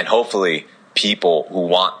 And hopefully people who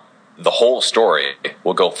want the whole story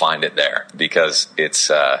will go find it there, because it's,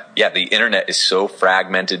 the internet is so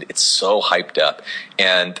fragmented. It's so hyped up.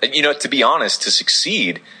 And, to be honest, to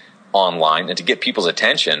succeed online and to get people's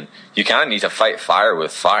attention, you kind of need to fight fire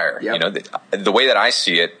with fire. Yep. The way that I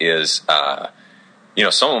see it is,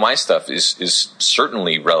 some of my stuff is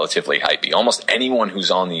certainly relatively hypey. Almost anyone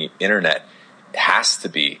who's on the internet has to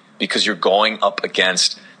be, because you're going up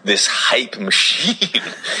against this hype machine.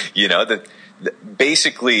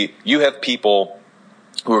 Basically you have people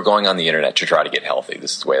who are going on the internet to try to get healthy.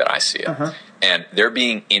 This is the way that I see it. And they're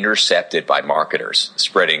being intercepted by marketers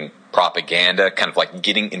spreading propaganda, kind of like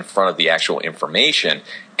getting in front of the actual information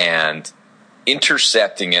and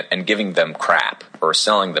intercepting it and giving them crap or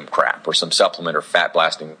selling them crap or some supplement or fat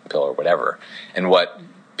blasting pill or whatever. And what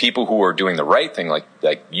people who are doing the right thing, like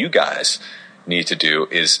you guys, need to do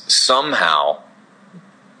is somehow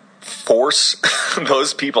force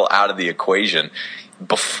those people out of the equation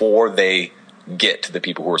before they get to the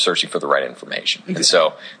people who are searching for the right information. And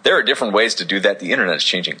so there are different ways to do that. The internet is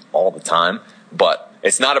changing all the time, but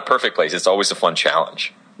it's not a perfect place. It's always a fun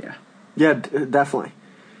challenge. Yeah, definitely.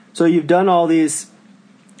 So you've done all these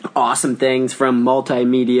awesome things, from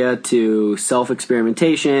multimedia to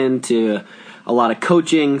self-experimentation to a lot of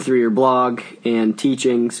coaching through your blog and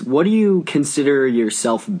teachings. What do you consider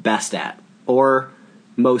yourself best at or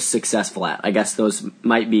most successful at? I guess those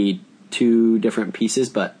might be two different pieces,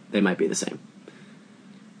 but they might be the same.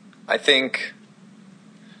 I think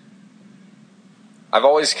I've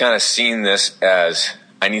always kind of seen this as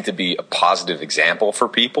I need to be a positive example for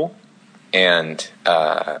people. And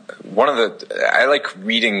I like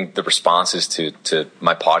reading the responses to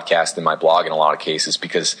my podcast and my blog in a lot of cases,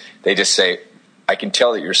 because they just say, I can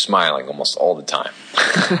tell that you're smiling almost all the time.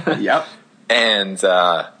 Yep. And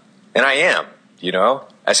I am,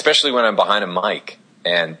 especially when I'm behind a mic.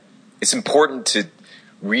 And it's important to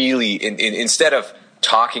really, instead of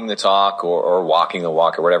talking the talk or walking the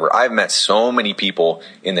walk or whatever, I've met so many people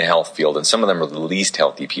in the health field, and some of them are the least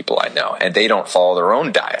healthy people I know, and they don't follow their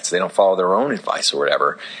own diets. They don't follow their own advice or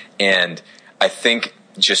whatever. And I think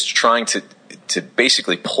just trying to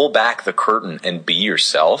basically pull back the curtain and be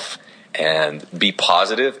yourself and be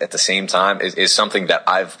positive at the same time is something that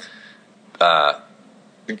I've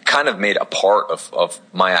kind of made a part of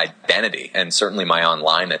my identity, and certainly my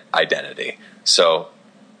online identity. So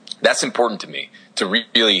that's important to me, to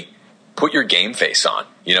really put your game face on.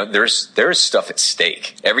 There's stuff at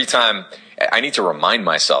stake. Every time I need to remind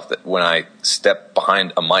myself that when I step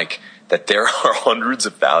behind a mic, that there are hundreds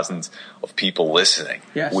of thousands of people listening,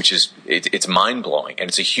 yes. Which is, it's mind-blowing, and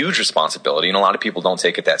it's a huge responsibility, and a lot of people don't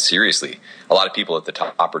take it that seriously. A lot of people at the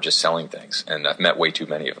top are just selling things, and I've met way too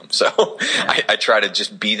many of them. So I try to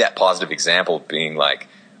just be that positive example of being like,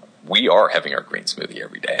 we are having our green smoothie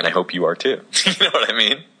every day, and I hope you are too. You know what I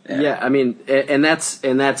mean? Yeah, I mean, and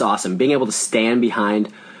that's awesome. Being able to stand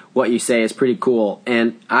behind what you say is pretty cool.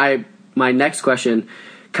 And my next question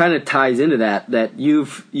kind of ties into that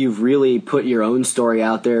you've really put your own story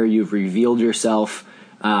out there. You've revealed yourself.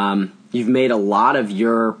 You've made a lot of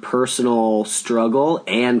your personal struggle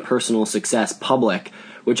and personal success public,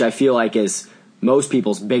 which I feel like is most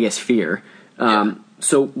people's biggest fear.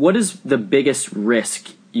 So what is the biggest risk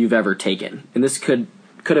you've ever taken? And this could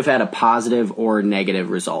have had a positive or negative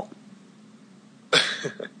result.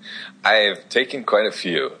 I've taken quite a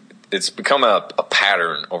few. It's become a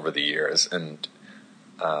pattern over the years, and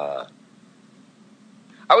I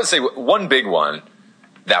would say one big one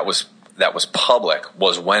that was public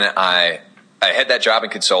was when I had that job in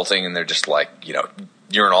consulting, and they're just like,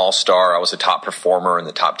 you're an all-star. I was a top performer in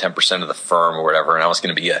the top 10% of the firm or whatever, and I was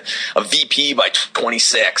going to be a VP by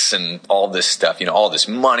 26 and all this stuff, all this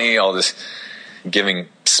money, all this giving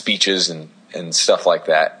speeches and stuff like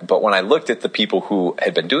that. But when I looked at the people who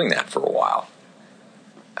had been doing that for a while,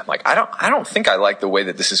 I'm like, I don't think I like the way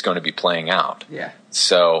that this is going to be playing out. Yeah.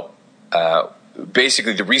 So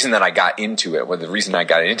basically the reason that I got into it, the reason I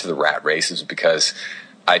got into the rat race is because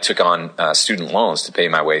I took on student loans to pay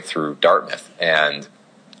my way through Dartmouth, and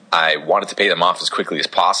I wanted to pay them off as quickly as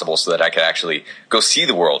possible so that I could actually go see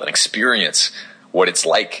the world and experience what it's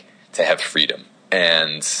like to have freedom.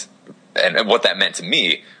 And what that meant to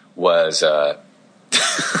me was to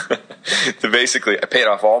basically, I paid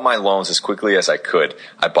off all my loans as quickly as I could.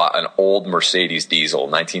 I bought an old Mercedes diesel,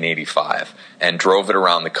 1985, and drove it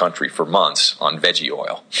around the country for months on veggie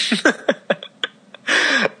oil.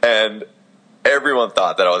 And everyone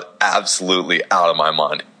thought that I was absolutely out of my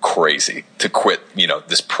mind, crazy, to quit,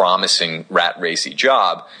 this promising rat racy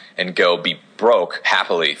job and go be broke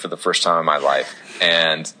happily for the first time in my life,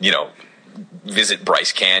 and visit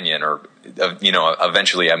Bryce Canyon, or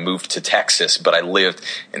eventually I moved to Texas, but I lived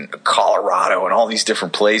in Colorado and all these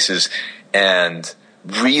different places and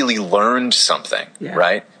really learned something,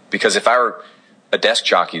 right? Because if I were a desk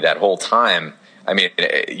jockey that whole time, I mean,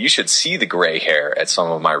 you should see the gray hair at some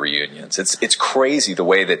of my reunions. It's crazy the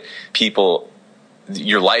way that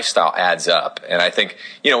your lifestyle adds up. And I think,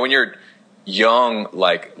 when you're young,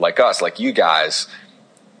 like us, like you guys,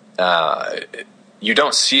 you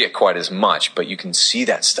don't see it quite as much, but you can see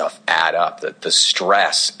that stuff add up, the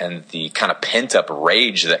stress and the kind of pent-up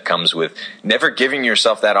rage that comes with never giving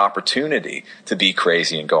yourself that opportunity to be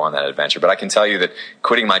crazy and go on that adventure. But I can tell you that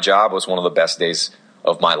quitting my job was one of the best days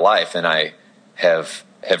of my life, and I have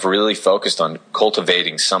really focused on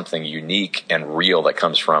cultivating something unique and real that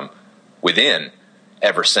comes from within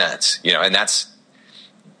ever since. And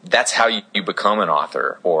that's how you become an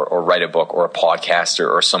author or write a book or a podcaster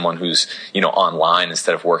or someone who's, online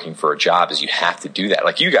instead of working for a job, is you have to do that.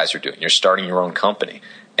 Like you guys are doing. You're starting your own company.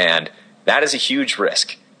 And that is a huge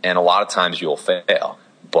risk. and a lot of times you'll fail,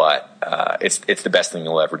 but it's the best thing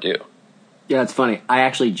you'll ever do. Yeah, it's funny. I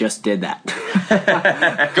actually just did that.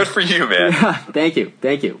 Good for you, man. Yeah, thank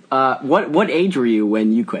you. What age were you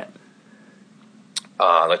when you quit?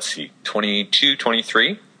 Let's see, 22,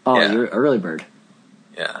 23. Oh, yeah. You're an early bird.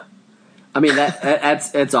 Yeah. I mean,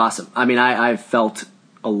 it's awesome. I mean, I've felt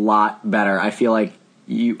a lot better. I feel like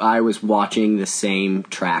I was watching the same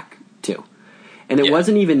track too. And it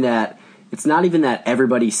wasn't even that, it's not even that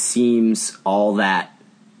everybody seems all that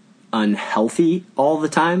unhealthy all the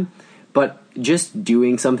time, but just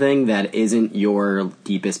doing something that isn't your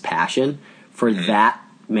deepest passion for that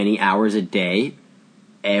many hours a day,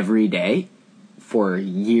 every day, for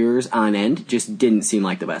years on end, just didn't seem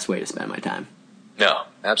like the best way to spend my time. No,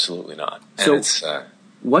 absolutely not. And so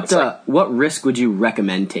what risk would you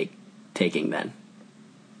recommend taking then?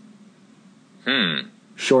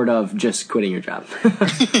 Short of just quitting your job.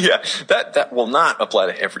 Yeah, that will not apply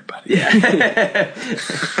to everybody. Yeah.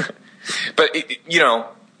 But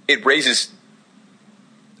it raises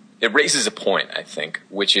a point, I think,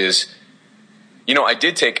 which is, I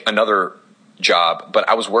did take another job, but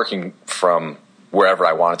I was working from wherever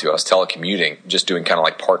I wanted to. I was telecommuting, just doing kind of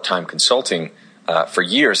like part-time consulting for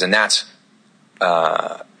years, and that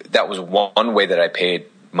was one way that I paid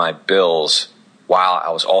my bills while I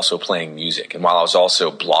was also playing music and while I was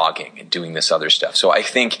also blogging and doing this other stuff. So I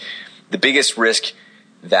think the biggest risk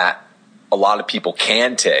that a lot of people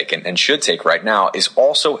can take and should take right now is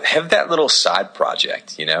also have that little side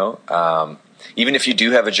project, even if you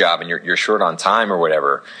do have a job and you're short on time or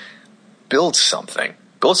whatever, build something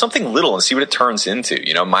little and see what it turns into.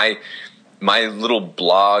 My little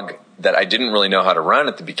blog that I didn't really know how to run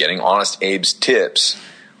at the beginning, Honest Abe's Tips,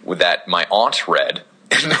 that my aunt read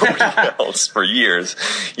and nobody else for years,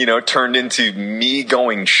 turned into me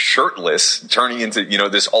going shirtless, turning into,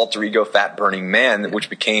 this alter ego fat burning man, which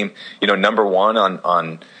became, number one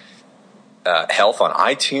on health on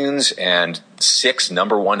iTunes and 6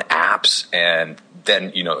 number one apps. And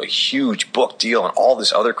then, a huge book deal and all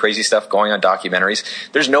this other crazy stuff going on, documentaries.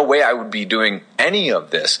 There's no way I would be doing any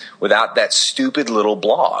of this without that stupid little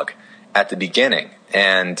blog at the beginning.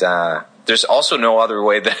 And, there's also no other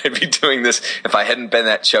way that I'd be doing this if I hadn't been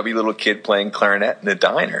that chubby little kid playing clarinet in a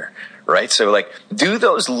diner, right? So do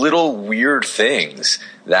those little weird things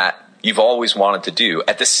that you've always wanted to do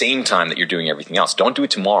at the same time that you're doing everything else. Don't do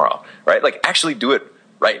it tomorrow, right? Actually do it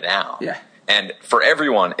right now. Yeah. And for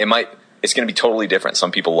everyone, it's going to be totally different.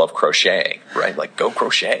 Some people love crocheting, right? Go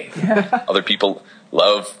crochet. Yeah. Other people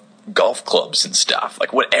love golf clubs and stuff.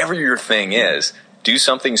 Whatever your thing is, do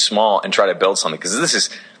something small and try to build something. Because this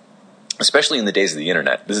is, especially in the days of the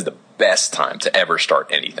internet, this is the best time to ever start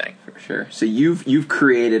anything. For sure. So you've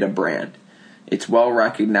created a brand. It's well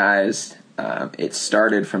recognized. It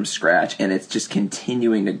started from scratch, and it's just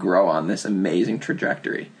continuing to grow on this amazing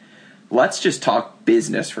trajectory. Let's just talk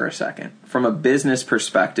business for a second. From a business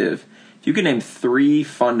perspective, if you could name 3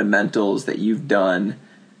 fundamentals that you've done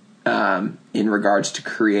in regards to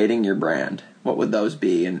creating your brand, what would those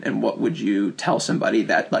be, and what would you tell somebody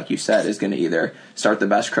that, like you said, is going to either start the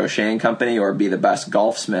best crocheting company or be the best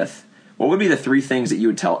golfsmith? What would be the 3 things that you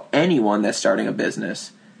would tell anyone that's starting a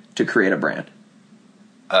business to create a brand?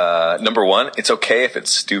 Number 1, it's okay if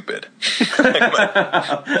it's stupid.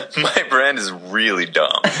 My brand is really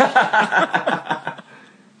dumb.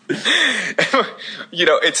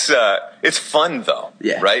 It's fun though,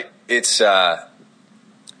 right? It's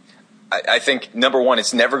I think, number 1,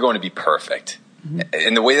 it's never going to be perfect. Mm-hmm.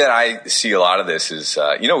 And the way that I see a lot of this is,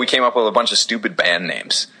 we came up with a bunch of stupid band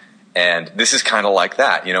names. And this is kind of like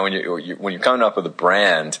that. When you're coming up with a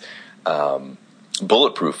brand,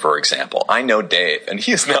 Bulletproof, for example. I know Dave, and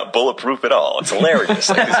he is not bulletproof at all. It's hilarious.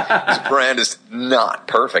 His brand is not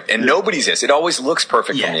perfect. And nobody's is. It always looks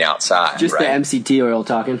perfect from the outside. Just right? the MCT oil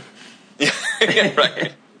talking. Yeah,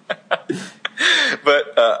 right.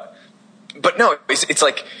 But no, it's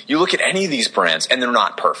like you look at any of these brands and they're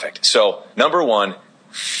not perfect. So number 1,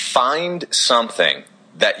 find something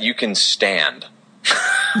that you can stand.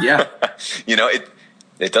 Yeah.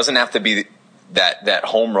 It doesn't have to be that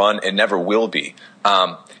home run. It never will be.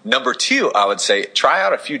 Number 2, I would say try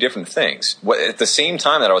out a few different things. At the same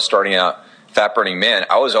time that I was starting out Fat Burning Man,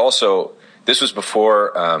 I was also, this was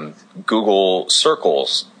before Google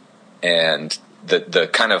Circles and the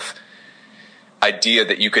kind of idea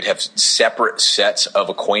that you could have separate sets of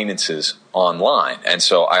acquaintances online. And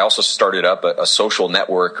so I also started up a social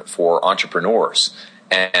network for entrepreneurs.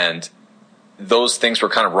 And those things were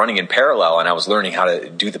kind of running in parallel, and I was learning how to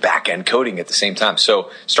do the back end coding at the same time.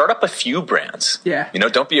 So start up a few brands. Yeah.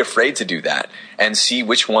 Don't be afraid to do that and see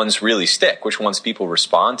which ones really stick, which ones people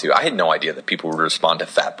respond to. I had no idea that people would respond to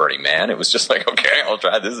Fat Burning Man. It was just like, okay, I'll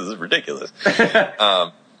try this. This is ridiculous.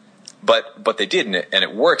 But they did, and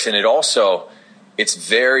it works. And it's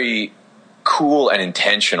very cool and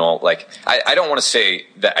intentional. Like, I don't want to say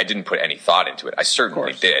that I didn't put any thought into it. I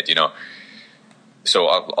certainly did, So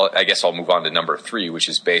I guess I'll move on to number 3, which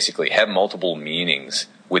is basically have multiple meanings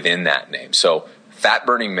within that name. So Fat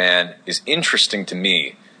Burning Man is interesting to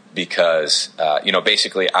me because,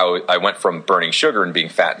 basically I went from burning sugar and being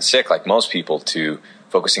fat and sick like most people to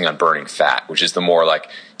focusing on burning fat, which is the more like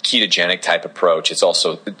ketogenic type approach. It's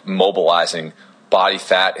also mobilizing body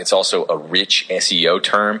fat. It's also a rich SEO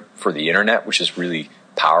term for the internet, which is really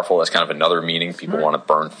powerful. That's kind of another meaning. People want to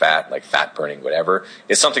burn fat, like fat burning, whatever.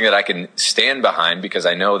 It's something that I can stand behind because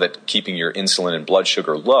I know that keeping your insulin and blood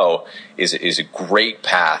sugar low is a great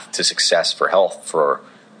path to success for health for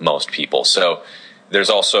most people. So there's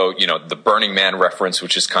also, the Burning Man reference,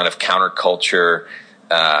 which is kind of counterculture,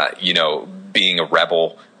 being a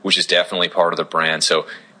rebel, which is definitely part of the brand. So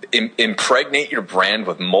impregnate your brand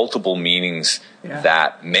with multiple meanings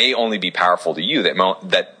that may only be powerful to you,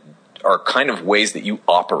 that are kind of ways that you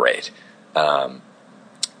operate. And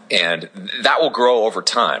that will grow over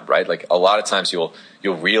time, right? Like a lot of times you'll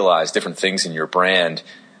realize different things in your brand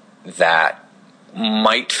that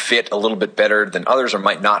might fit a little bit better than others or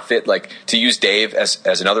might not fit. Like, to use Dave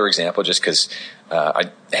as another example, just because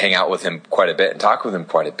I hang out with him quite a bit and talk with him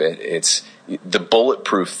quite a bit, it's the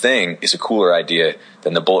bulletproof thing is a cooler idea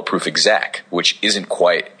than the bulletproof exec, which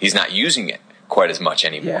he's not using it quite as much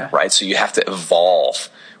anymore, right? So you have to evolve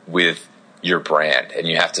with your brand, and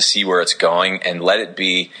you have to see where it's going and let it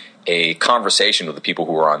be a conversation with the people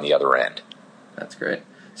who are on the other end. That's great.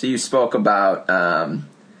 So you spoke about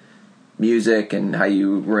music and how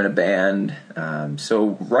you were in a band.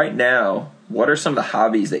 So right now, what are some of the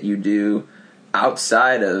hobbies that you do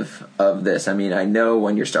outside of this? I mean, I know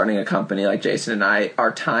when you're starting a company like Jason and I,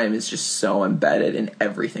 our time is just so embedded in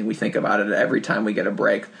everything. We think about it every time we get a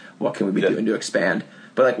break. What can we be doing to expand?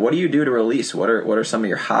 But like, what do you do to release? What are some of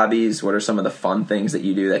your hobbies? What are some of the fun things that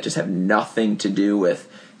you do that just have nothing to do with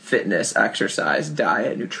fitness, exercise,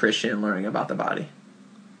 diet, nutrition, learning about the body?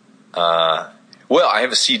 Well, I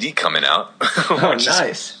have a CD coming out. Oh,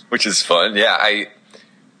 nice. Which is fun. Yeah,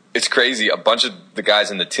 it's crazy. A bunch of the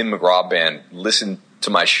guys in the Tim McGraw band listen to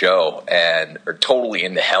my show and are totally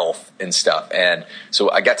into health and stuff. And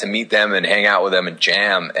so I got to meet them and hang out with them and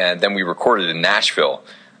jam. And then we recorded in Nashville.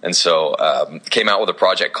 And so came out with a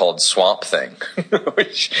project called Swamp Thing,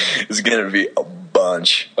 which is going to be a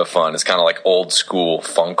bunch of fun. It's kind of like old school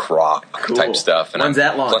funk rock type stuff. And when's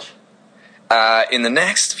that launch? In the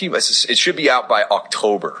next few months, it should be out by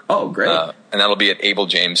October. Oh, great. And that'll be at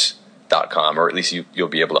abeljames.com, or at least you'll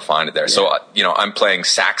be able to find it there. Yeah. So, I'm playing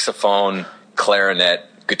saxophone, clarinet,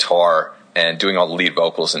 guitar, and doing all the lead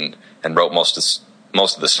vocals and wrote most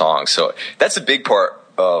of the songs. So that's a big part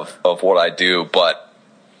of what I do. But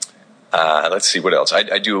let's see what else.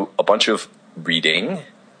 I do a bunch of reading.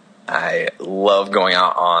 I love going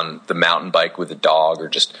out on the mountain bike with a dog or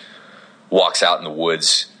just walks out in the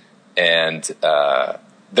woods. And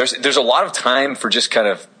there's a lot of time for just kind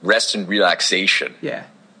of rest and relaxation. Yeah.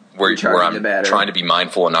 Where I'm trying to be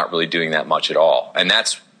mindful and not really doing that much at all. And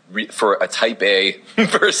that's for a type A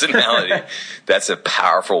personality, that's a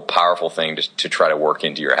powerful, powerful thing to try to work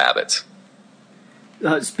into your habits.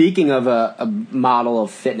 Speaking of a model of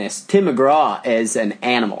fitness, Tim McGraw is an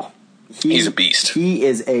animal. He's a beast. He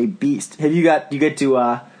is a beast. Do you get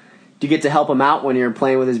to help him out when you're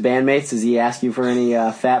playing with his bandmates? Does he ask you for any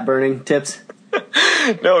fat burning tips?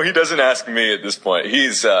 No, he doesn't ask me at this point.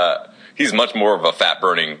 He's much more of a fat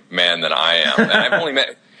burning man than I am. And I've only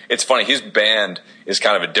met. It's funny. His band is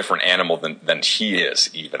kind of a different animal than he is.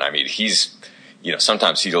 Even, I mean, he's.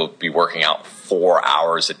 Sometimes he'll be working out 4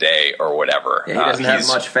 hours a day or whatever. Yeah, he doesn't have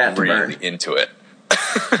much fat to burn. Really into it.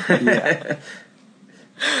 Yeah.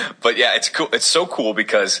 But yeah, it's cool. It's so cool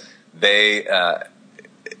because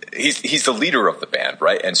he's the leader of the band,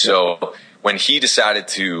 right? And so when he decided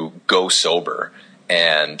to go sober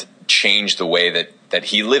and change the way that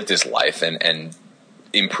he lived his life and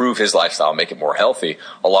improve his lifestyle, make it more healthy,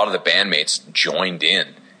 a lot of the bandmates joined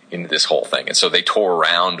into this whole thing. And so they tore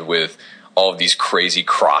around with all of these crazy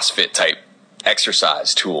CrossFit type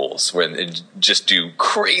exercise tools where they just do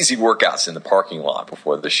crazy workouts in the parking lot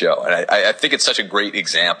before the show. And I think it's such a great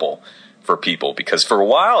example for people because for a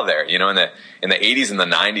while there, in the 80s and the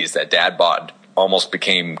 90s, that dad bod almost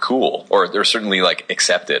became cool, or they're certainly like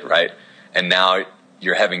accepted, right? And now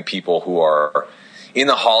you're having people who are in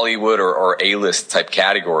the Hollywood or A-list type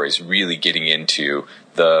categories really getting into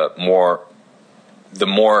the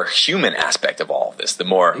more human aspect of all of this, the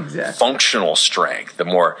more functional strength, the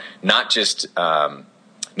more not just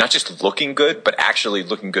looking good, but actually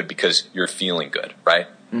looking good because you're feeling good, right?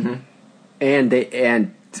 Mm-hmm.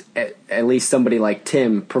 And at least somebody like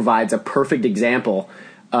Tim provides a perfect example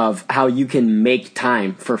of how you can make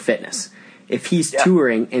time for fitness. If he's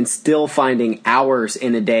touring and still finding hours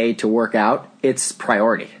in a day to work out, it's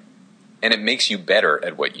priority. And it makes you better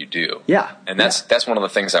at what you do. Yeah. And that's one of the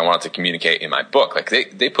things I wanted to communicate in my book. Like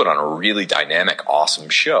they put on a really dynamic, awesome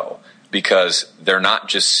show because they're not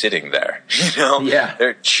just sitting there, Yeah.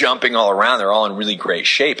 They're jumping all around. They're all in really great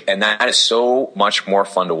shape. And that is so much more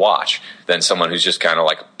fun to watch than someone who's just kind of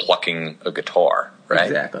like plucking a guitar, right?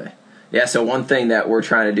 Exactly. Yeah, so one thing that we're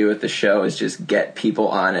trying to do with the show is just get people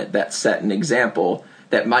on it that set an example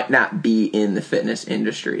that might not be in the fitness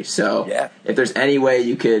industry. So if there's any way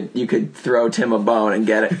you could throw Tim a bone and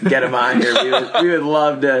get him on here, we would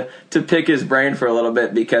love to pick his brain for a little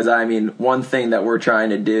bit, because I mean, one thing that we're trying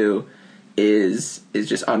to do is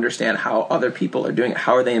just understand how other people are doing it.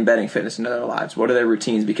 How are they embedding fitness into their lives? What are their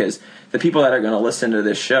routines? Because the people that are going to listen to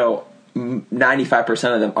this show,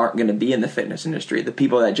 95% of them aren't going to be in the fitness industry. The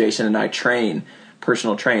people that Jason and I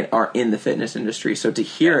personal train, aren't in the fitness industry. So to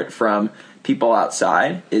hear it from people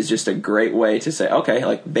outside is just a great way to say, okay,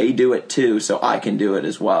 like they do it too, so I can do it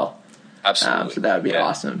as well. Absolutely. So that would be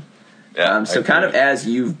awesome. Yeah, so kind of as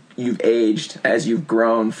you've aged, as you've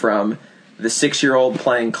grown from the 6-year-old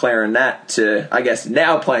playing clarinet to, I guess,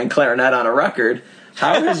 now playing clarinet on a record,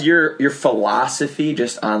 how has your philosophy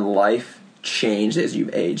just on life changed as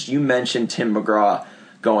you've aged? You mentioned Tim McGraw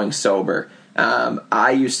going sober.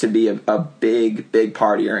 I used to be a big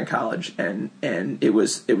partier in college, and it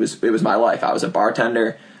was my life. I was a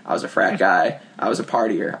bartender. I was a frat guy. I was a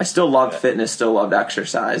partier. I still loved fitness, still loved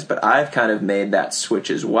exercise, but I've kind of made that switch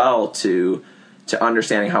as well to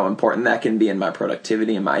understanding how important that can be in my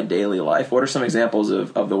productivity in my daily life. What are some examples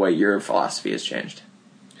of the way your philosophy has changed?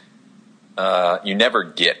 You never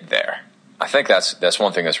get there. I think that's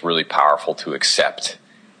one thing that's really powerful to accept,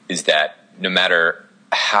 is that no matter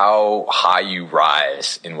how high you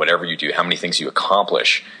rise in whatever you do, how many things you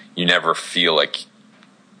accomplish, you never feel like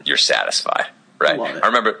you're satisfied, right? I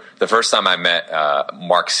remember the first time I met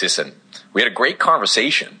Mark Sisson. We had a great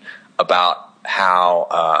conversation about how,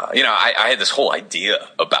 I had this whole idea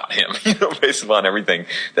about him, based upon everything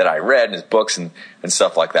that I read in his books and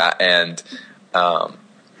stuff like that. And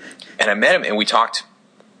I met him and we talked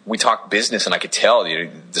business, and I could tell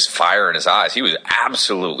this fire in his eyes. He was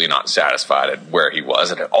absolutely not satisfied at where he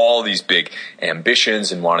was and had all these big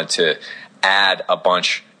ambitions and wanted to add a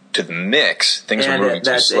bunch to the mix. Things were moving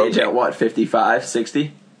too slowly. Age at what, 55,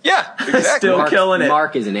 60? Yeah, exactly. Still killing it.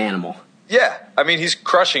 Mark is an animal. Yeah, I mean, he's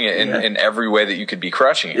crushing it in every way that you could be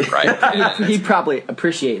crushing it, right? He'd probably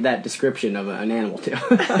appreciate that description of an animal, too.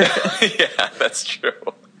 Yeah, that's true.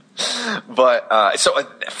 But so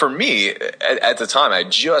for me, at the time, I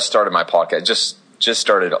just started my podcast, just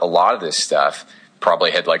started a lot of this stuff.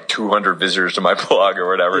 Probably had like 200 visitors to my blog or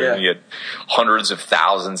whatever. Yeah. And we had hundreds of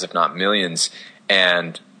thousands, if not millions.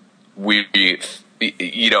 And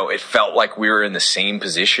it felt like we were in the same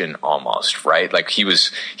position almost, right? Like he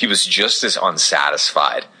was just as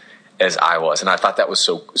unsatisfied as I was. And I thought that was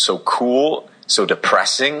so cool, so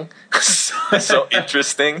depressing, so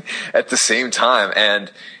interesting at the same time.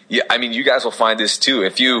 And yeah, I mean, you guys will find this too.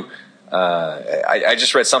 If you, I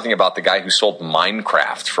just read something about the guy who sold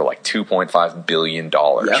Minecraft for like $2.5 billion,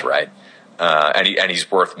 right? And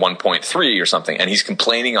he's worth 1.3 or something. And he's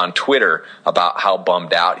complaining on Twitter about how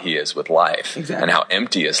bummed out he is with life and how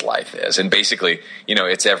empty his life is. And basically,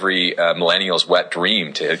 it's every millennial's wet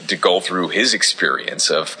dream to go through his experience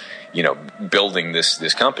of, building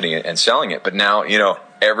this company and selling it. But now,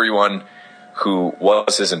 everyone who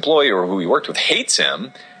was his employee or who he worked with hates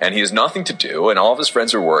him, and he has nothing to do, and all of his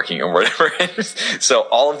friends are working or whatever. So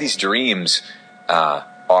all of these dreams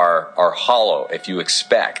are hollow if you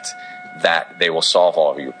expect that they will solve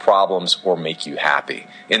all of your problems or make you happy.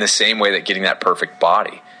 In the same way that getting that perfect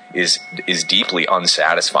body is deeply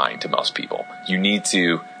unsatisfying to most people. You need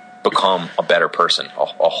to become a better person,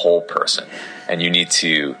 a whole person, and you need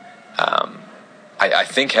to, I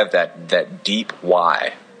think, have that deep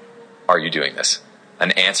why. Are you doing this?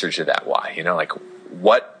 An answer to that why. Like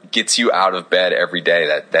what gets you out of bed every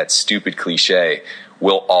day? That stupid cliche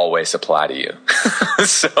will always apply to you.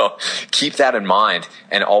 So keep that in mind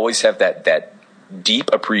and always have that deep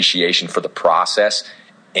appreciation for the process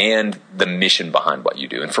and the mission behind what you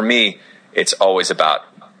do. And for me, it's always about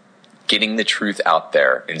getting the truth out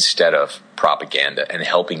there instead of propaganda, and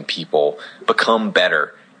helping people become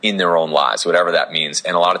better in their own lives, whatever that means.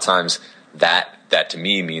 And a lot of times that to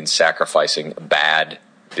me means sacrificing bad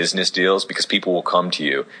business deals, because people will come to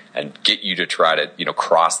you and get you to try to,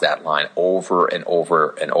 cross that line over and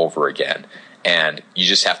over and over again. And you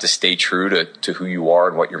just have to stay true to who you are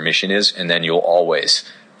and what your mission is, and then you'll always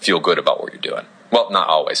feel good about what you're doing. Well, not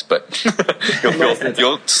always, but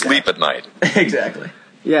you'll sleep at night. Exactly.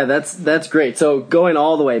 Yeah, that's great. So going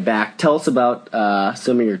all the way back, tell us about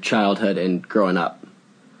some of your childhood and growing up.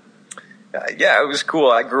 Yeah, it was cool.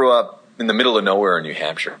 I grew up in the middle of nowhere in New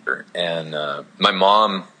Hampshire, and my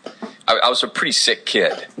mom, I was a pretty sick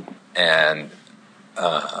kid, and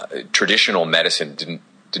traditional medicine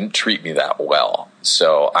didn't treat me that well.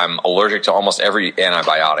 So I'm allergic to almost every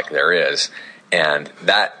antibiotic there is, and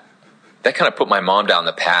that kind of put my mom down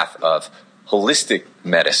the path of holistic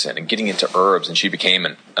medicine and getting into herbs, and she became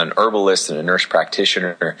an herbalist and a nurse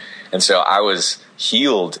practitioner. And so I was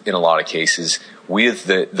healed in a lot of cases with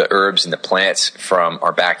the herbs and the plants from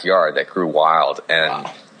our backyard that grew wild. And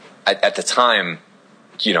wow. At the time,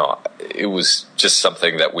 it was just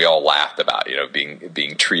something that we all laughed about,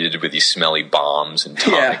 being treated with these smelly bombs and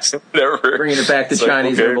tonics and whatever. Bringing it back to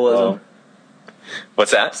Chinese herbalism. Well,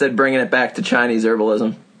 what's that? Said bringing it back to Chinese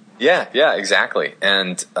herbalism. Yeah, exactly.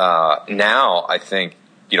 And now I think,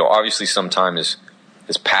 obviously some time has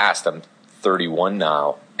passed. I'm 31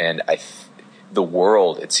 now, and the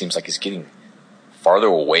world, it seems like, is getting farther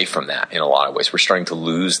away from that in a lot of ways. We're starting to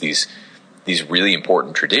lose these really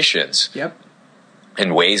important traditions. Yep.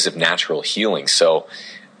 And ways of natural healing. So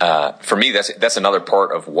for me, that's another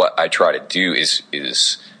part of what I try to do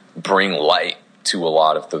is bring light to a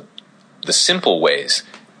lot of the simple ways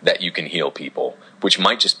that you can heal people, which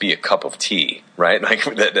might just be a cup of tea, right? Like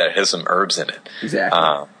that has some herbs in it.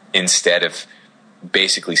 Exactly. Instead of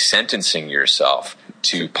basically sentencing yourself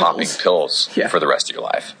to popping pills for the rest of your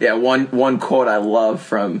life. Yeah, one quote I love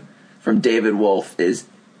from David Wolf is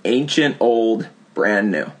ancient, old, brand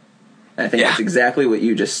new. And I think that's exactly what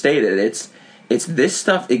you just stated. It's this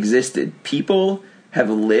stuff existed. People have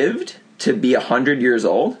lived to be 100 years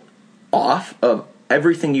old off of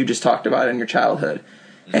everything you just talked about in your childhood.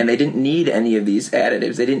 And they didn't need any of these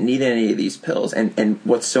additives. They didn't need any of these pills. And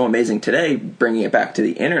what's so amazing today, bringing it back to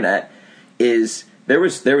the internet, is there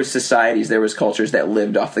was societies, there was cultures that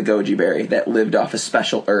lived off the goji berry, that lived off a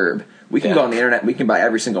special herb. We can go on the internet, we can buy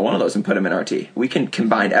every single one of those and put them in our tea. We can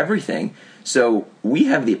combine everything. So we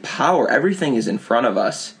have the power, everything is in front of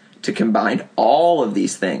us to combine all of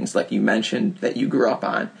these things, like you mentioned, that you grew up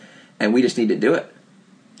on, and we just need to do it.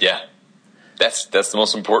 Yeah. That's the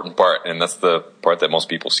most important part, and that's the part that most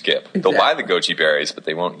people skip. Exactly. They'll buy the goji berries, but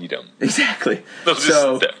they won't eat them. Exactly.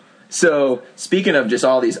 So speaking of just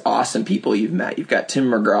all these awesome people you've met, you've got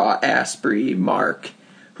Tim McGraw, Asprey, Mark.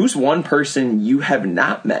 Who's one person you have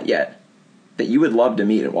not met yet that you would love to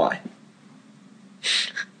meet, and why?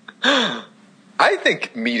 I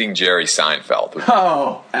think meeting Jerry Seinfeld would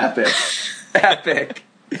be epic. Epic.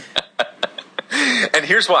 And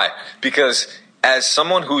here's why. Because as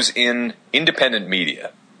someone who's in independent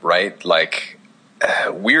media, right? Like,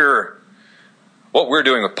 what we're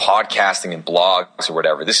doing with podcasting and blogs or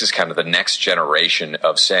whatever, this is kind of the next generation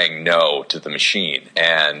of saying no to the machine.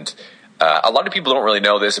 And a lot of people don't really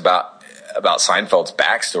know this about Seinfeld's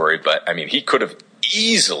backstory, but I mean, he could have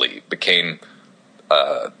easily became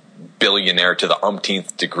billionaire to the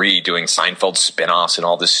umpteenth degree doing Seinfeld spinoffs and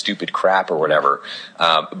all this stupid crap or whatever.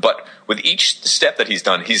 But with each step that he's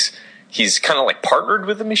done, he's kind of like partnered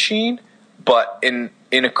with the machine, but in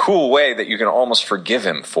a cool way that you can almost forgive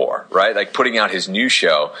him for, right? Like putting out his new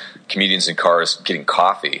show, Comedians in Cars Getting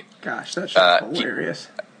Coffee. Gosh, that's hilarious.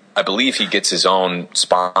 I believe he gets his own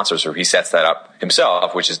sponsors, or he sets that up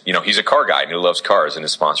himself, which is, he's a car guy and he loves cars, and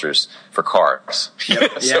his sponsors for cars.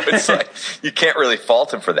 Yep. So it's like, you can't really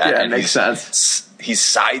fault him for that. Yeah, and it makes sense. He's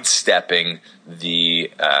sidestepping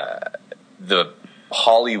the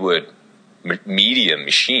Hollywood media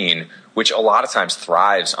machine, which a lot of times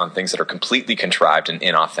thrives on things that are completely contrived and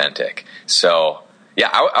inauthentic. So, yeah,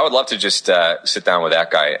 I would love to just sit down with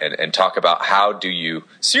that guy and talk about how do you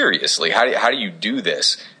do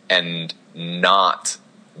this and not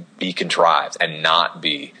be contrived and not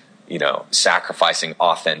be, sacrificing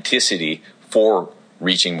authenticity for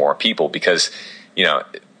reaching more people, because,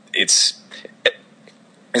 it's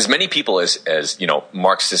as many people as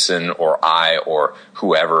Mark Sisson or I or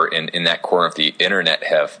whoever in that corner of the internet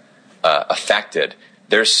have affected.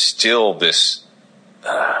 There's still this.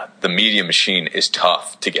 The media machine is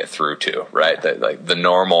tough to get through to, right? The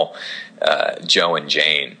normal Joe and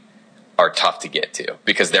Jane are tough to get to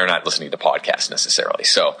because they're not listening to podcasts necessarily.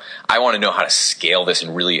 So I want to know how to scale this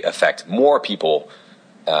and really affect more people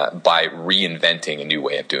by reinventing a new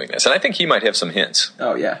way of doing this. And I think he might have some hints.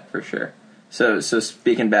 Oh, yeah, for sure. So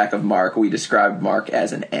speaking back of Mark, we described Mark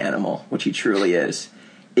as an animal, which he truly is.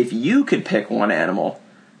 If you could pick one animal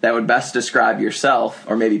that would best describe yourself,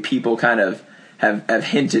 or maybe people kind of have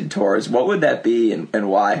hinted towards, what would that be and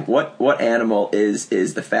why? What animal is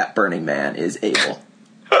the fat-burning man, is Abel?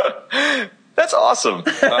 That's awesome.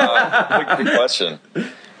 Good question.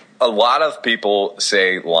 A lot of people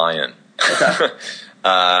say lion. Okay.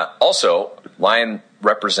 Also, lion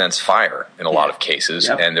represents fire in a lot of cases,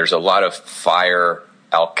 and there's a lot of fire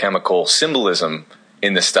alchemical symbolism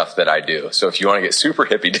in the stuff that I do. So if you want to get super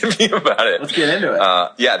hippy-dippy about it, let's get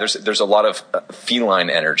into it. There's a lot of feline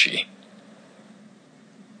energy.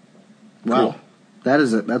 Wow, cool.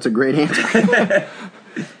 That's a great answer.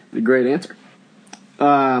 A great answer.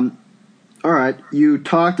 All right, you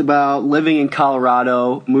talked about living in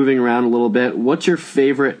Colorado, moving around a little bit. What's your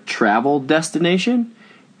favorite travel destination,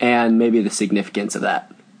 and maybe the significance of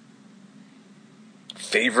that?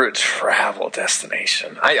 Favorite travel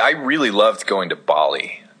destination? I really loved going to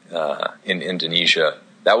Bali in Indonesia.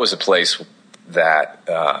 That was a place that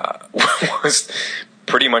was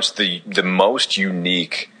pretty much the most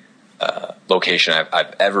unique location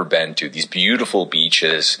I've ever been to. These beautiful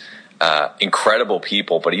beaches, incredible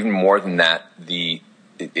people, but even more than that,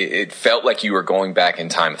 it felt like you were going back in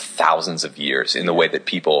time thousands of years in the way that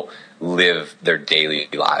people live their daily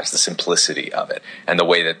lives, the simplicity of it, and the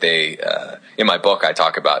way that they, in my book, I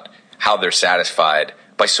talk about how they're satisfied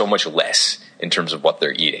by so much less in terms of what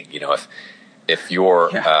they're eating. You know, if you're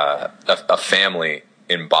a family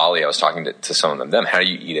in Bali, I was talking to some of them, how do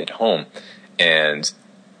you eat at home? And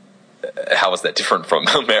how is that different from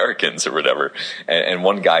Americans or whatever? And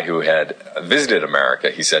one guy who had visited America,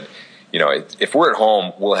 he said, you know, if we're at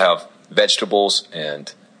home, we'll have vegetables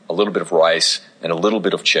and a little bit of rice and a little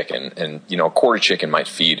bit of chicken. And, you know, a quarter chicken might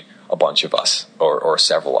feed a bunch of us or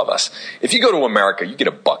several of us. If you go to America, you get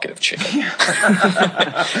a bucket of chicken.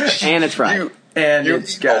 And it's fried.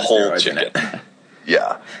 It's got a whole chicken.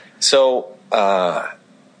 Yeah. So,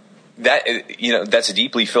 that's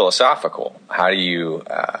deeply philosophical. How do you,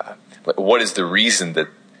 what is the reason that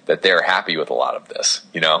they're happy with a lot of this,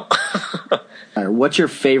 you know? All right, what's your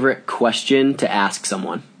favorite question to ask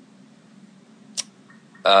someone?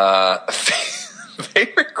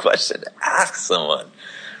 Favorite question to ask someone?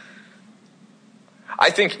 I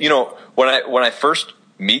think, you know, when I first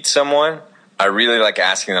meet someone, I really like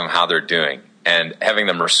asking them how they're doing and having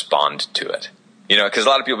them respond to it. You know, because a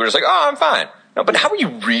lot of people are just like, oh, I'm fine. No, but how are you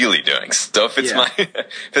really doing? So if it's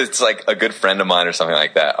if it's like a good friend of mine or something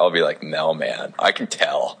like that, I'll be like, no, man, I can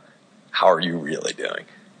tell. How are you really doing?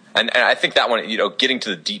 And I think that one, you know, getting to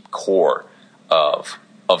the deep core of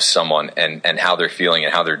someone and how they're feeling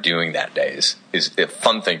and how they're doing that day is a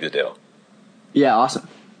fun thing to do. Yeah, awesome.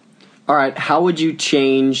 All right, how would you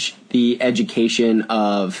change the education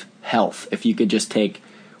of health if you could just take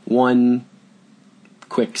one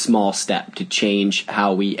quick small step to change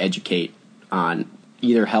how we educate on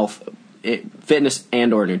either health, fitness,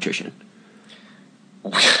 and or nutrition?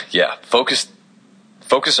 Yeah, focus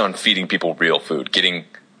on feeding people real food. Getting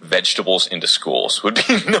vegetables into schools would be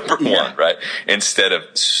number one, right? Instead of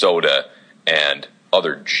soda and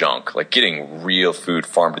other junk. Like getting real food,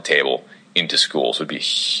 farm to table, into schools would be a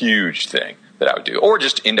huge thing that I would do. Or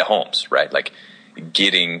just into homes, right? Like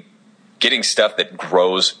getting stuff that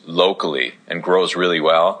grows locally and grows really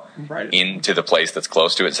well into the place that's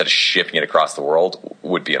close to it instead of shipping it across the world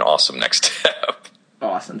would be an awesome next step.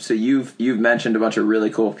 Awesome. So you've mentioned a bunch of really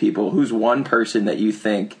cool people. Who's one person that you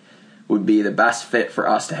think would be the best fit for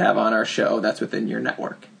us to have on our show that's within your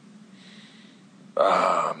network?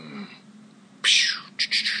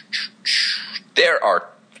 There are,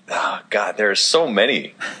 there are so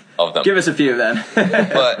many of them. Give us a few then.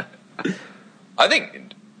 But I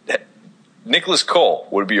think Nicholas Cole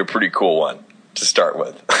would be a pretty cool one to start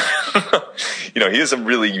with. You know, he has a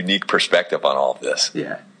really unique perspective on all of this.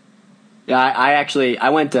 Yeah. Yeah, I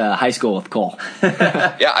went to high school with Cole.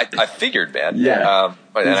 Yeah, I figured, man. Yeah.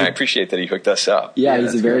 And I appreciate that he hooked us up. Yeah,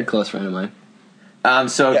 he's a very close friend of mine.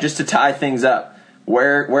 Just to tie things up,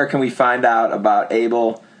 where can we find out about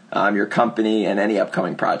Abel, your company, and any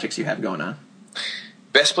upcoming projects you have going on?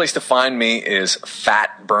 Best place to find me is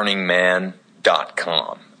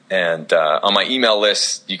fatburningman.com. And on my email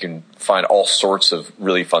list, you can find all sorts of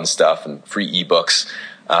really fun stuff and free ebooks.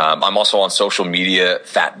 I'm also on social media,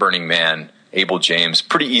 Fat Burning Man, Abel James.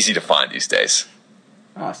 Pretty easy to find these days.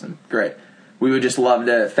 Awesome. Great. We would just love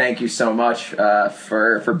to thank you so much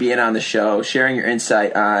for being on the show, sharing your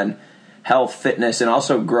insight on health, fitness, and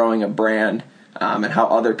also growing a brand, and how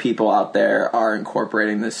other people out there are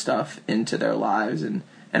incorporating this stuff into their lives, and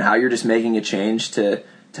how you're just making a change to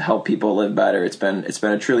help people live better. It's been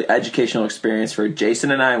a truly educational experience for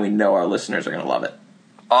Jason and I, and we know our listeners are going to love it.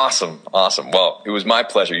 Awesome. Well, it was my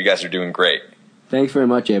pleasure. You guys are doing great. Thanks very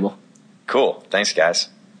much, Abel. Cool. Thanks, guys.